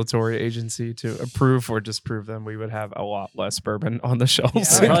regulatory agency to approve or disprove them, we would have a lot less bourbon on the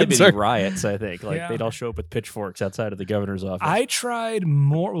shelves. There'd probably be riots, I think. Like they'd all show up with pitchforks outside of the governor's office. I tried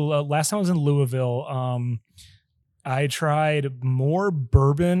more. Last time I was in Louisville, I tried more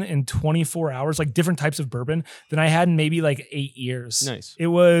bourbon in 24 hours, like different types of bourbon, than I had in maybe like 8 years. Nice. It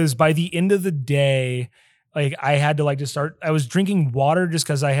was by the end of the day, like I had to like just start. I was drinking water just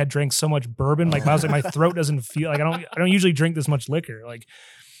because I had drank so much bourbon. Like I was like, my throat doesn't feel like I don't usually drink this much liquor. Like,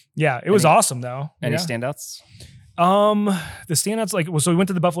 yeah, it was awesome though. Any standouts? The standouts so we went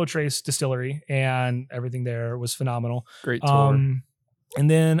to the Buffalo Trace distillery and everything there was phenomenal. Great tour. And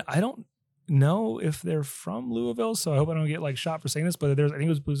then I don't know if they're from Louisville, so I hope I don't get like shot for saying this, but I think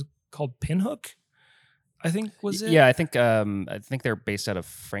it was called Pinhook. I think was it? Yeah, I think they're based out of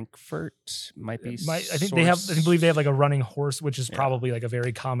Frankfurt. Might be. I believe they have like a running horse, which is probably like a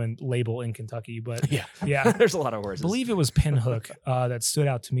very common label in Kentucky. But yeah, there's a lot of horses. I believe it was Pinhook that stood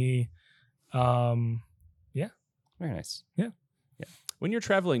out to me. Very nice. Yeah. When you're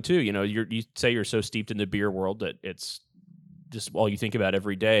traveling too, you say you're so steeped in the beer world that it's just all you think about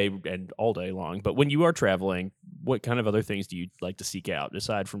every day and all day long. But when you are traveling, what kind of other things do you like to seek out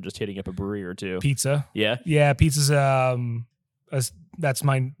aside from just hitting up a brewery or two? Pizza. Yeah. Yeah. Pizza's, that's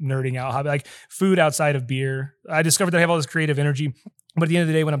my nerding out hobby. Like food outside of beer. I discovered that I have all this creative energy, but at the end of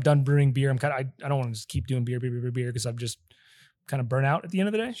the day, when I'm done brewing beer, I don't want to just keep doing beer because I'm just kind of burnt out at the end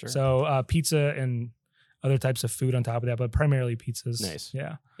of the day. Sure. So, pizza and other types of food on top of that, but primarily pizzas. Nice.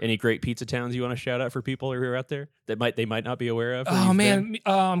 Yeah. Any great pizza towns you want to shout out for people who are out there that they might not be aware of? Oh man,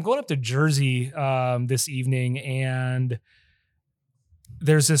 I'm going up to Jersey this evening, and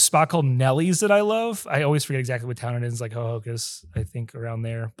there's this spot called Nellie's that I love. I always forget exactly what town it is. It's like Hohokus, I think, around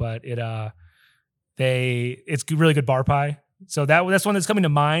there. But it's really good bar pie. So that's one that's coming to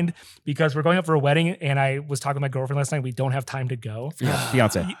mind because we're going up for a wedding, and I was talking to my girlfriend last night. We don't have time to go.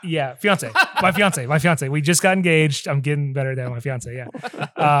 Fiance. Yeah, fiance. My fiance. We just got engaged. I'm getting better than my fiance. Yeah.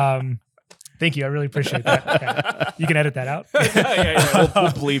 Thank you. I really appreciate that. Okay. You can edit that out. Yeah. We'll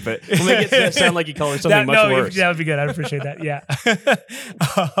bleep it. We'll make it sound like you call her something much worse. That would be good. I'd appreciate that. Yeah.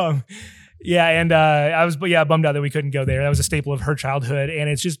 Yeah, and I was bummed out that we couldn't go there. That was a staple of her childhood, and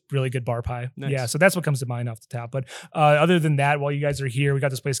it's just really good bar pie. Nice. Yeah, so that's what comes to mind off the top. But other than that, while you guys are here, we got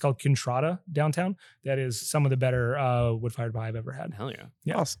this place called Contrada downtown. That is some of the better wood-fired pie I've ever had. Hell yeah.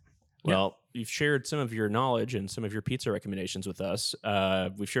 Yeah. Awesome. Well, you've shared some of your knowledge and some of your pizza recommendations with us.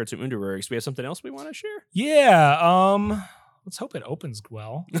 We've shared some Underbergs. We have something else we want to share? Yeah. Let's hope it opens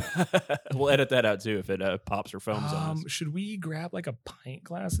well. We'll edit that out too if it pops or foams on us. Should we grab like a pint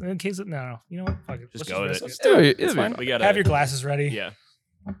glass in case it? No. You know what? Fuck it. Just go with it. Let's do it. It's fine. We gotta Have your glasses ready. Yeah.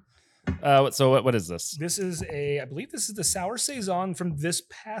 What is this? This is I believe this is the Sour Saison from this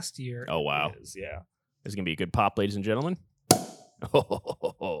past year. Oh, wow. It is, yeah. This is going to be a good pop, ladies and gentlemen.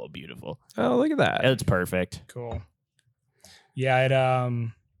 Oh, beautiful. Oh, look at that. It's perfect. Cool. Yeah,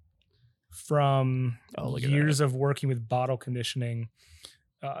 it from look at years of working with bottle conditioning,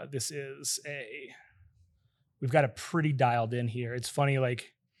 we've got it pretty dialed in here. It's funny,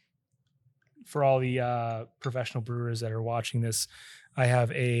 like for all the professional brewers that are watching this, I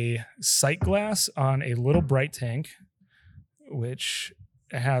have a sight glass on a little bright tank, which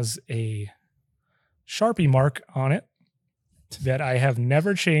has a Sharpie mark on it that I have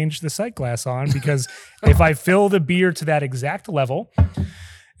never changed the sight glass on, because if I fill the beer to that exact level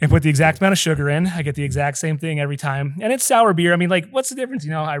and put the exact amount of sugar in, I get the exact same thing every time. And it's sour beer. I mean, like, what's the difference?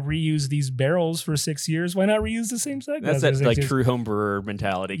 You know, I reuse these barrels for 6 years. Why not reuse the same sight glass? That's that like true home brewer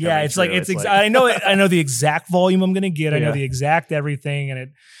mentality. Yeah, it's like I know the exact volume I'm going to get. I know the exact everything, and it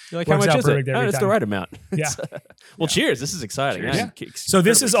You're like, works how much out is it? perfect every It's the time. right amount. Yeah. Well, cheers. This is exciting. Cheers. I'm So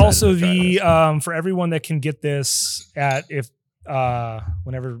this is incredibly also excited to try this. for everyone that can get this at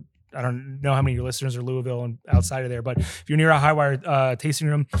whenever. I don't know how many of your listeners are Louisville and outside of there, but if you're near a Highwire tasting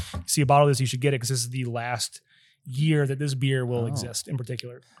room, you see a bottle of this, you should get it, because this is the last year that this beer will exist in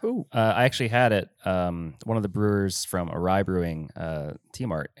particular. I actually had it. One of the brewers from Rye Brewing,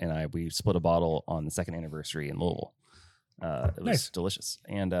 T-Mart, and we split a bottle on the 2nd anniversary in Louisville. It was Nice. delicious.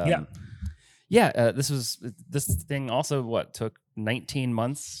 And this thing also took 19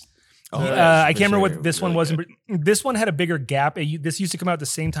 months. I can't remember what this one was. This one had a bigger gap. This used to come out at the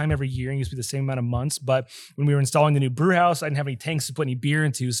same time every year and used to be the same amount of months. But when we were installing the new brew house, I didn't have any tanks to put any beer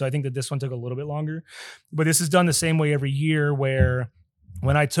into. So I think that this one took a little bit longer. But this is done the same way every year, where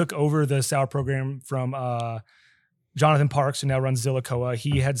when I took over the sour program from Jonathan Parks, who now runs Zillicoa,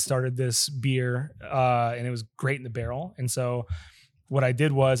 he had started this beer and it was great in the barrel. And so what I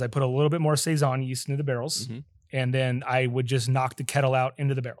did was I put a little bit more Saison yeast into the barrels, and then I would just knock the kettle out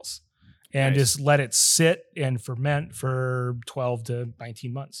into the barrels. And just let it sit and ferment for 12 to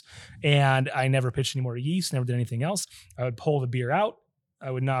 19 months. And I never pitched any more yeast, never did anything else. I would pull the beer out. I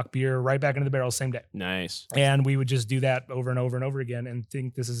would knock beer right back into the barrel same day. Nice. And we would just do that over and over and over again. And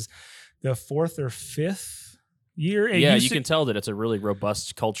think this is the 4th or 5th year. You can tell that it's a really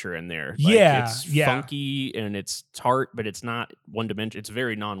robust culture in there. It's funky and it's tart, but it's not one dimension. It's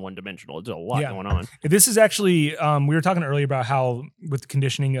very non-one dimensional. There's a lot going on. This is actually, we were talking earlier about how with the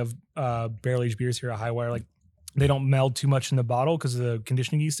conditioning of barrel aged beers here at Highwire, like they don't meld too much in the bottle because of the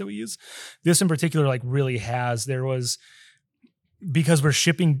conditioning yeast that we use. This in particular, like really has. Because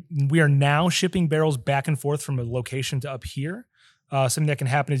we are now shipping barrels back and forth from a location to up here. Something that can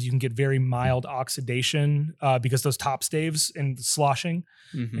happen is you can get very mild oxidation because those top staves and sloshing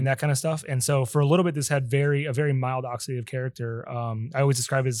and that kind of stuff. And so for a little bit, this had a very mild oxidative character. I always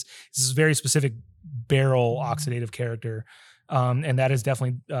describe it as this is very specific barrel oxidative character. And that has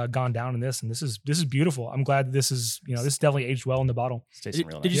definitely gone down in this. And this is beautiful. I'm glad that this is definitely aged well in the bottle.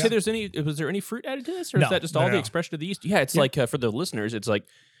 Did you say was there any fruit added to this? Or is that just all the expression of the yeast? Yeah, it's like for the listeners, it's like,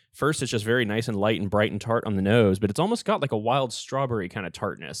 first, it's just very nice and light and bright and tart on the nose, but it's almost got like a wild strawberry kind of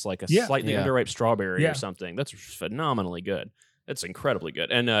tartness, like a slightly underripe strawberry or something. That's phenomenally good. That's incredibly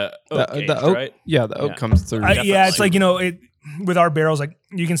good. And oak aged, oak, right? Yeah, the oak comes through. It's like, with our barrels, like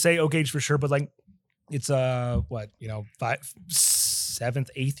you can say oak aged for sure, but like it's 7th,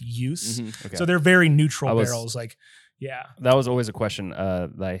 8th use. Okay. So they're very neutral barrels. Like, yeah. That was always a question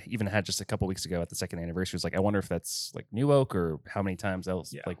that I even had just a couple weeks ago at the 2nd anniversary. It was like, I wonder if that's like new oak or how many times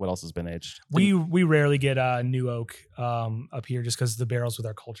else, like what else has been aged. We rarely get new oak up here just because the barrels with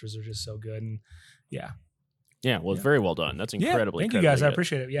our cultures are just so good. And Well, it's very well done. That's incredibly. Thank you guys. Good. I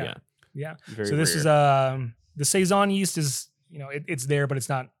appreciate it. Yeah. Very so this rare. is the Saison yeast is it's there, but it's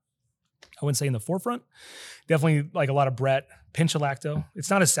not. I wouldn't say in the forefront. Definitely like a lot of Brett, pinch of lacto.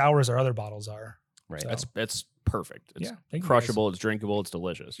 It's not as sour as our other bottles are. Right. So. That's perfect. It's thank you crushable. guys. It's drinkable. It's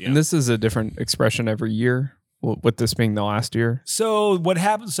delicious. Yeah. And this is a different expression every year. With this being the last year. So what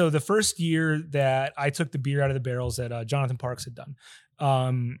happened? So the first year that I took the beer out of the barrels that Jonathan Parks had done,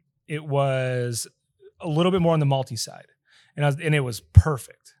 it was a little bit more on the malty side, and it was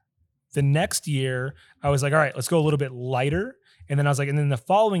perfect. The next year, I was like, all right, let's go a little bit lighter. And then I was like, and then the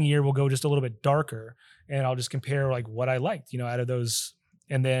following year we'll go just a little bit darker, and I'll just compare like what I liked, out of those.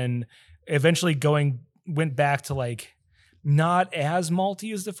 And then eventually went back to like not as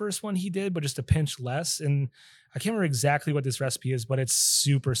malty as the first one he did, but just a pinch less. And I can't remember exactly what this recipe is, but it's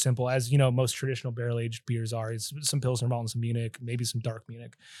super simple, as most traditional barrel aged beers are. It's some Pilsner malt and some Munich, maybe some dark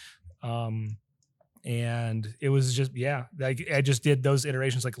Munich. And it was just, like I just did those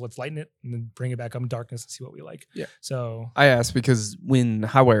iterations, like let's lighten it and then bring it back up in darkness and see what we like. Yeah. So I asked because when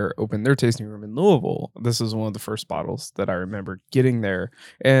Highwire opened their tasting room in Louisville, this was one of the first bottles that I remember getting there.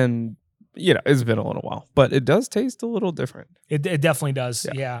 And it's been a little while, but it does taste a little different. It definitely does.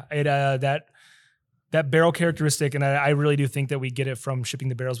 Yeah. It that barrel characteristic, and I really do think that we get it from shipping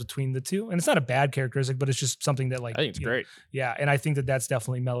the barrels between the two. And it's not a bad characteristic, but it's just something that like I think it's great. Yeah, and I think that that's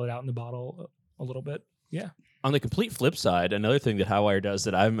definitely mellowed out in the bottle a little bit. Yeah. On the complete flip side, another thing that Highwire does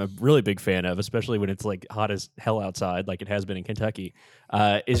that I'm a really big fan of, especially when it's like hot as hell outside, like it has been in Kentucky,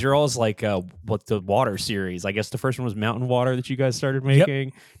 is your all's like what the water series. I guess the first one was Mountain Water that you guys started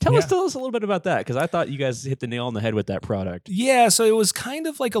making. Yep. Tell us a little bit about that, because I thought you guys hit the nail on the head with that product. Yeah, so it was kind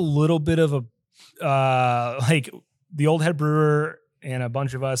of like a little bit of a like the old head brewer and a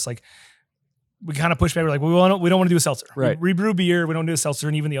bunch of us like. We kind of pushed back. We're like, we don't want to do a seltzer. Right. We brew beer. We don't do a seltzer.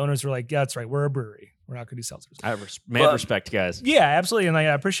 And even the owners were like, yeah, that's right. We're a brewery. We're not going to do seltzers. I respect, guys. Yeah, absolutely. And I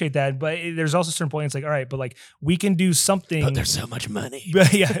appreciate that. But there's also certain points like, all right, but like we can do something. But there's so much money.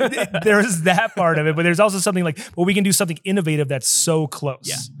 But yeah, there's that part of it. But there's also something like, well, we can do something innovative that's so close.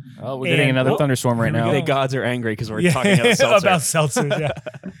 Yeah. Oh, we're getting another thunderstorm right now. The gods are angry because we're talking about seltzers. Yeah.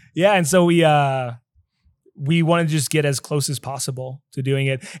 Yeah. And so we wanted to just get as close as possible to doing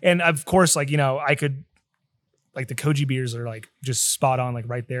it. And of course, like, I could like the Koji beers are like just spot on, like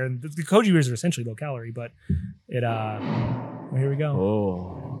right there. And the Koji beers are essentially low calorie, but it well, here we go.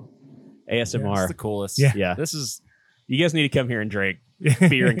 Oh, It's ASMR. the coolest. Yeah. Yeah. This is You guys need to come here and drink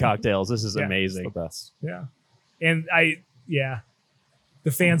beer and cocktails. This is Yeah. the amazing. best. Yeah. And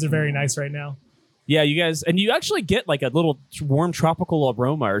the fans are very nice right now. Yeah, you guys, and you actually get like a little warm tropical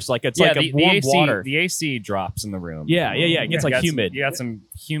aroma, or it's like a the warm AC, water. The AC drops in the room. Yeah. It gets You like got humid. You got some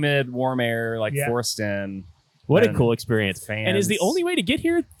humid, warm air like Yeah. forced in. What a and cool experience! fans. And is the only way to get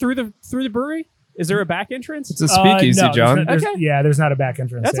here through the brewery? Is there a back entrance? It's a speakeasy, no, John. There's not a back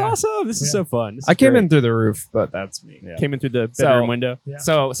entrance. That's yeah. awesome. This is Yeah. so fun. This I is came great. in through the roof, but that's me. Yeah. Came in through the So- bedroom window. Yeah.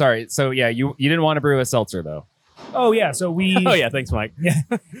 So sorry. So yeah, you didn't want to brew a seltzer though. Oh yeah. So we. Oh yeah, thanks, Mike.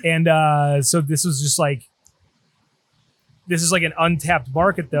 And so this was just like. This is like an untapped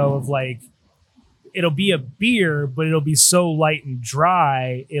market though of like. It'll be a beer, but it'll be so light and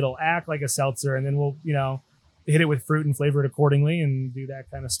dry. It'll act like a seltzer, and then we'll hit it with fruit and flavor it accordingly, and do that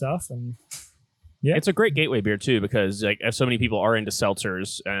kind of stuff. And Yeah. It's a great gateway beer too, because like so many people are into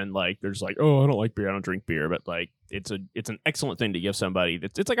seltzers, and like there's like, oh, I don't like beer, I don't drink beer, but like it's an excellent thing to give somebody.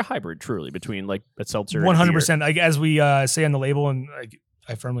 It's like a hybrid, truly, between like a seltzer. 100%. Like as we say on the label, and like,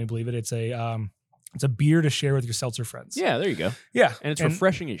 I firmly believe it. It's a beer to share with your seltzer friends. Yeah, there you go. Yeah, And it's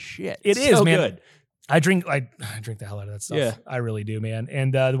refreshing as shit. It It's is, so man. good. I drink the hell out of that stuff. Yeah. I really do, man.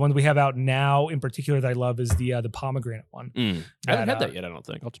 And the one that we have out now in particular that I love is the pomegranate one. I haven't had that yet. I don't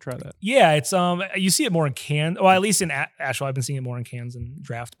think. I'll have to try that. Yeah, it's you see it more in cans. Well, at least in Asheville, I've been seeing it more in cans and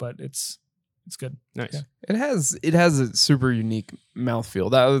draft, but it's good. Nice. Yeah. It has a super unique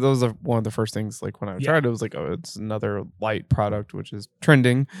mouthfeel. That was one of the first things. Like when I tried it, was like, oh, it's another light product, which is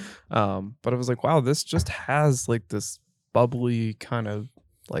trending. But I was like, wow, this just has like this bubbly kind of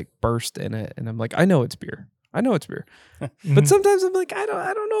like burst in it, and I'm like, I know it's beer. But sometimes I'm like, I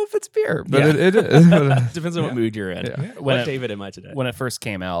don't know if it's beer, but it is. Depends on what mood you're in. Yeah. What David am I today? When it first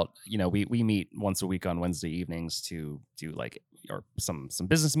came out, we meet once a week on Wednesday evenings to do like some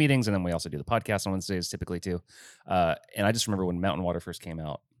business meetings, and then we also do the podcast on Wednesdays typically too. And I just remember when Mountain Water first came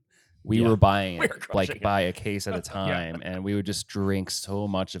out, we were buying We it were crushing it. by a case at a time, and we would just drink so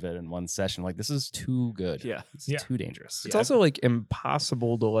much of it in one session. Like, this is too good. Yeah. It's Yeah. too dangerous. It's also like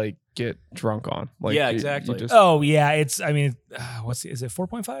impossible to like get drunk on. Like, Yeah, you exactly. just, Oh yeah, it's. I mean, is it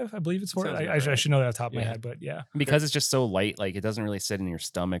 4.5? I believe it's 4. Sounds I about right. should know that off the top of my Yeah. head, but yeah, Because it's just so light, like it doesn't really sit in your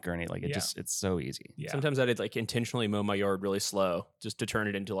stomach or anything. Like Yeah. it's so easy. yeah. Sometimes I'd like intentionally mow my yard really slow just to turn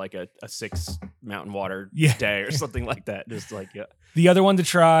it into like a 6 Mountain Water Yeah. day or something like that. Just like, yeah. The other one to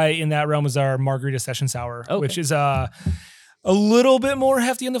try in that realm is our Margarita Session Sour, Okay. which is a little bit more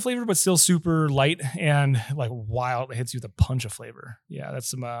hefty in the flavor, but still super light and like wild. It hits you with a punch of flavor. Yeah, that's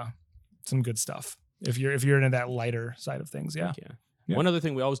some good stuff. If you're into that lighter side of things, yeah. Yeah. Yeah. One other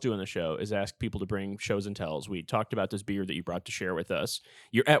thing we always do on the show is ask people to bring shows and tells. We talked about this beer that you brought to share with us.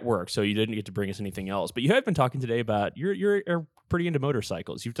 You're at work, so you didn't get to bring us anything else. But you have been talking today about you're pretty into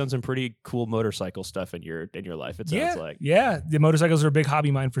motorcycles. You've done some pretty cool motorcycle stuff in your life. It sounds like. Yeah, the motorcycles are a big hobby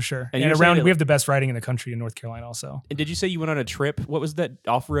of mine for sure. And And you're saying around, that- we have the best riding in the country in North Carolina, also. And did you say you went on a trip? What was that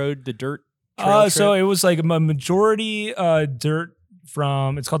off road? The dirt. Trail So trip? it was like a majority dirt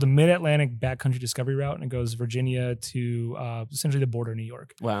from. It's called the Mid Atlantic Backcountry Discovery Route, and it goes Virginia to essentially the border of New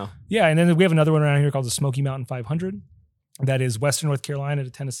York. Wow. Yeah, and then we have another one around here called the Smoky Mountain 500. That is Western North Carolina to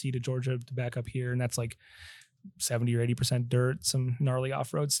Tennessee to Georgia to back up here, and that's like 70 or 80% dirt, some gnarly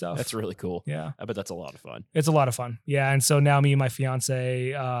off-road stuff. That's really cool. Yeah, I bet that's a lot of fun. it's a lot of fun. Yeah, and so now me and my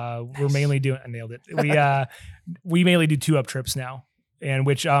fiance, we're mainly doing. I nailed it. We mainly do 2-up trips now, and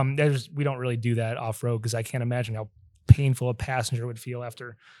which we don't really do that off-road because I can't imagine how painful a passenger would feel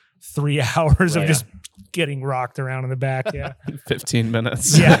after 3 hours of Right. just getting rocked around in the back. Yeah, 15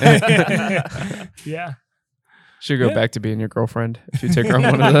 minutes. yeah, yeah. Should go Yeah. back to being your girlfriend if you take her on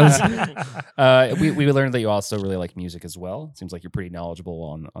one of those. We learned that you also really like music as well. It seems like you're pretty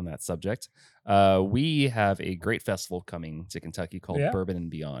knowledgeable on that subject. We have a great festival coming to Kentucky called Yeah. Bourbon and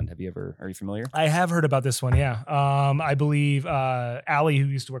Beyond. Are you familiar? I have heard about this one, yeah. I believe Allie, who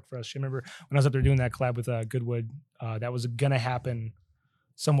used to work for us, she remember when I was up there doing that collab with Goodwood, that was gonna happen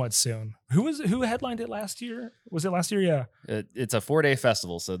somewhat soon. Who headlined it last year? Was it last year? Yeah. It's a 4-day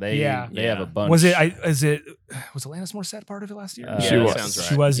festival, so they Yeah. have a bunch. Was Alanis Morissette part of it last year? Yeah, She that was. Sounds right.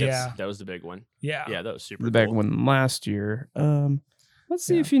 She was, Yes, yeah. That was the big one. Yeah. Yeah, that was super. The back cool. one last year. Let's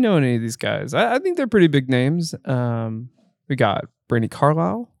see Yeah. if you know any of these guys. I think they're pretty big names. We got Brandy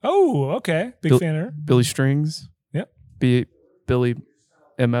Carlisle, Oh, okay. Big Bill- fan of her. Billy Strings. Yep. Billy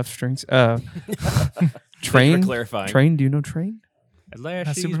MF Strings. Thanks for Train. clarifying. Train. Do you know Train? At last,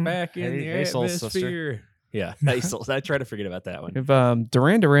 That's she's super- back in the Hey, Soul Sister. atmosphere. Yeah, Hey, Soul. I try to forget about that one. We have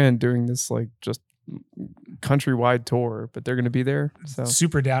Duran Duran doing this like just countrywide tour, but they're going to be there. So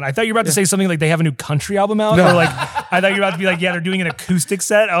Super down. I thought you were about to say something like they have a new country album out, No. or like I thought you were about to be like, yeah, they're doing an acoustic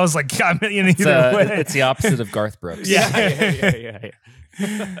set. I was like, I'm in It's, either way. it's the opposite of Garth Brooks. yeah.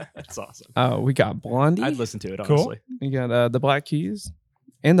 That's awesome. we got Blondie. I'd listen to it, Cool. honestly. We got the Black Keys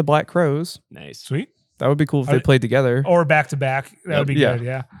and the Black Crows. Nice. Sweet. That would be cool if Are they they- played together. Or back to back. That would be Yeah. good.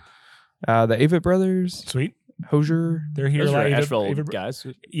 Yeah. The Avett Brothers, Sweet. Hosier. They're here. Those are Avett- Asheville Avett- guys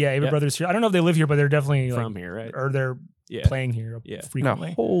Yeah, Avett Yeah. Brothers here. I don't know if they live here, but they're definitely from like, here, right? or they're Yeah. playing here Yeah. And a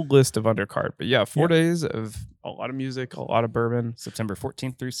frequently. whole list of undercard. But yeah, 4 days of a lot of music, a lot of bourbon. September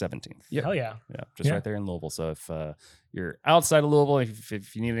 14th through 17th. Yeah. Hell yeah. Yeah, just Yeah. right there in Louisville. So if you're outside of Louisville,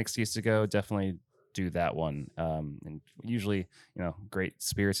 if you need an excuse to go, definitely do that one. And usually, great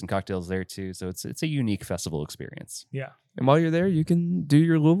spirits and cocktails there too. So it's a unique festival experience. Yeah. And while you're there, you can do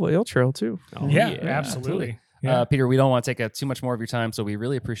your Louisville Ale Trail too. Oh, Yeah, yeah, absolutely. Yeah. Peter, we don't want to take up too much more of your time, so we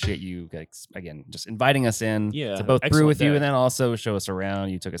really appreciate you guys, again, just inviting us in Yeah, to both brew excellent with you day. and then also show us around.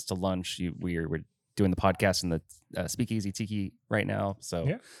 You took us to lunch. We're doing the podcast in the Speakeasy Tiki right now. So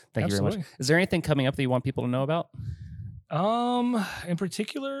Yeah, thank you very much. absolutely. Is there anything coming up that you want people to know about? In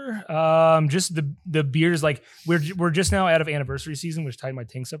particular, just the beers. Like we're just now out of anniversary season, which tied my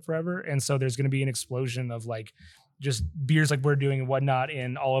tanks up forever, and so there's going to be an explosion of like just beers like we're doing and whatnot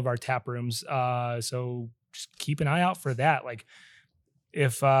in all of our tap rooms. So just keep an eye out for that. Like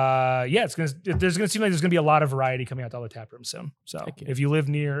if there's gonna seem like there's gonna be a lot of variety coming out to all the tap rooms soon. So Heck yeah. if you live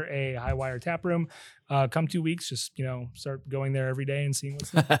near a high wire tap room, come 2 weeks. Just start going there every day and seeing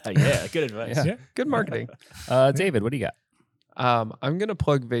what's there. Yeah, good advice. Yeah. Yeah. Good marketing. David, what do you got? I'm going to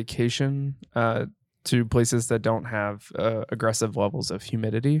plug vacation to places that don't have aggressive levels of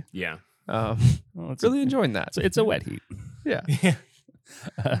humidity. Yeah. Well, it's Really enjoying that. it's a wet heat. Yeah. Yeah.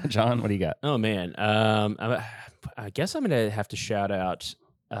 John, what do you got? Oh man. I guess I'm gonna have to shout out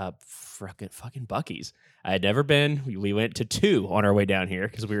fucking Buc-ee's. I had never been. We went to 2 on our way down here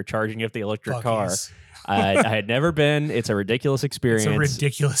because we were charging up the electric car. Buc-ee's. I had never been. It's a ridiculous experience. It's a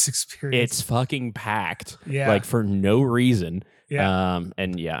ridiculous experience. It's fucking packed. Yeah. Like for no reason. Yeah.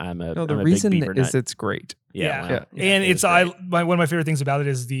 And yeah, I'm a No, the I'm a reason big beaver is nut. it's great. Yeah, Yeah. wow. And it it's was great. one of my favorite things about it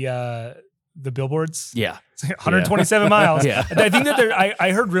is the billboards. Yeah. It's 127 miles. Yeah. I think that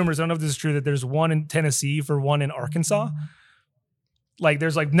I heard rumors. I don't know if this is true that there's one in Tennessee for one in Arkansas. Like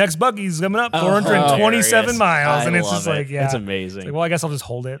there's like next Buc-ee's coming up, 427 hilarious. miles, I and it's love just it. like It's It's amazing. like, well, I guess I'll just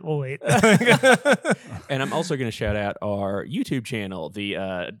hold it. We'll wait. And I'm also going to shout out our YouTube channel.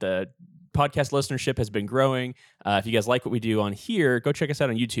 The podcast listenership has been growing. If you guys like what we do on here, go check us out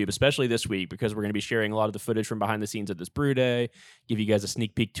on YouTube, especially this week because we're going to be sharing a lot of the footage from behind the scenes of this brew day. Give you guys a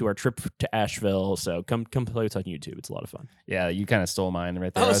sneak peek to our trip to Asheville. So come play with us on YouTube. It's a lot of fun. Yeah, you kind of stole mine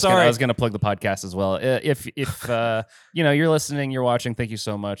right there. Oh, I was sorry. going to plug the podcast as well. If you're listening, you're watching, thank you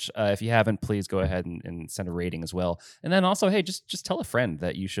so much. If you haven't, please go ahead and send a rating as well. And then also, hey, just tell a friend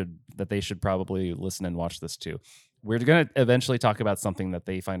that they should probably listen and watch this too. We're going to eventually talk about something that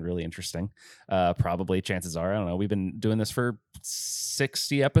they find really interesting. Probably, chances are, I don't know. We've been doing this for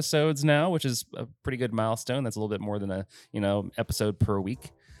 60 episodes now, which is a pretty good milestone. That's a little bit more than a episode per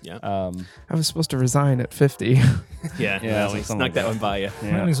week. Yeah. I was supposed to resign at 50. Yeah. Yeah, Well, we something snuck like that that. one by you.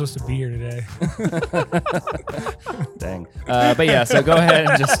 I'm not even supposed to be here today. Dang. But yeah, so go ahead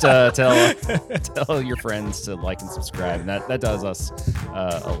and just tell your friends to like and subscribe, and that does us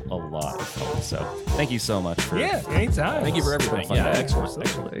a lot of help. So thank you so much for Yeah, anytime. Thank you for It's been everything. fun Yeah, day.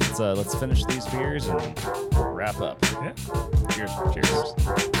 excellent. Let's finish these beers and wrap up. Yeah.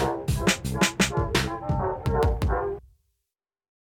 Cheers.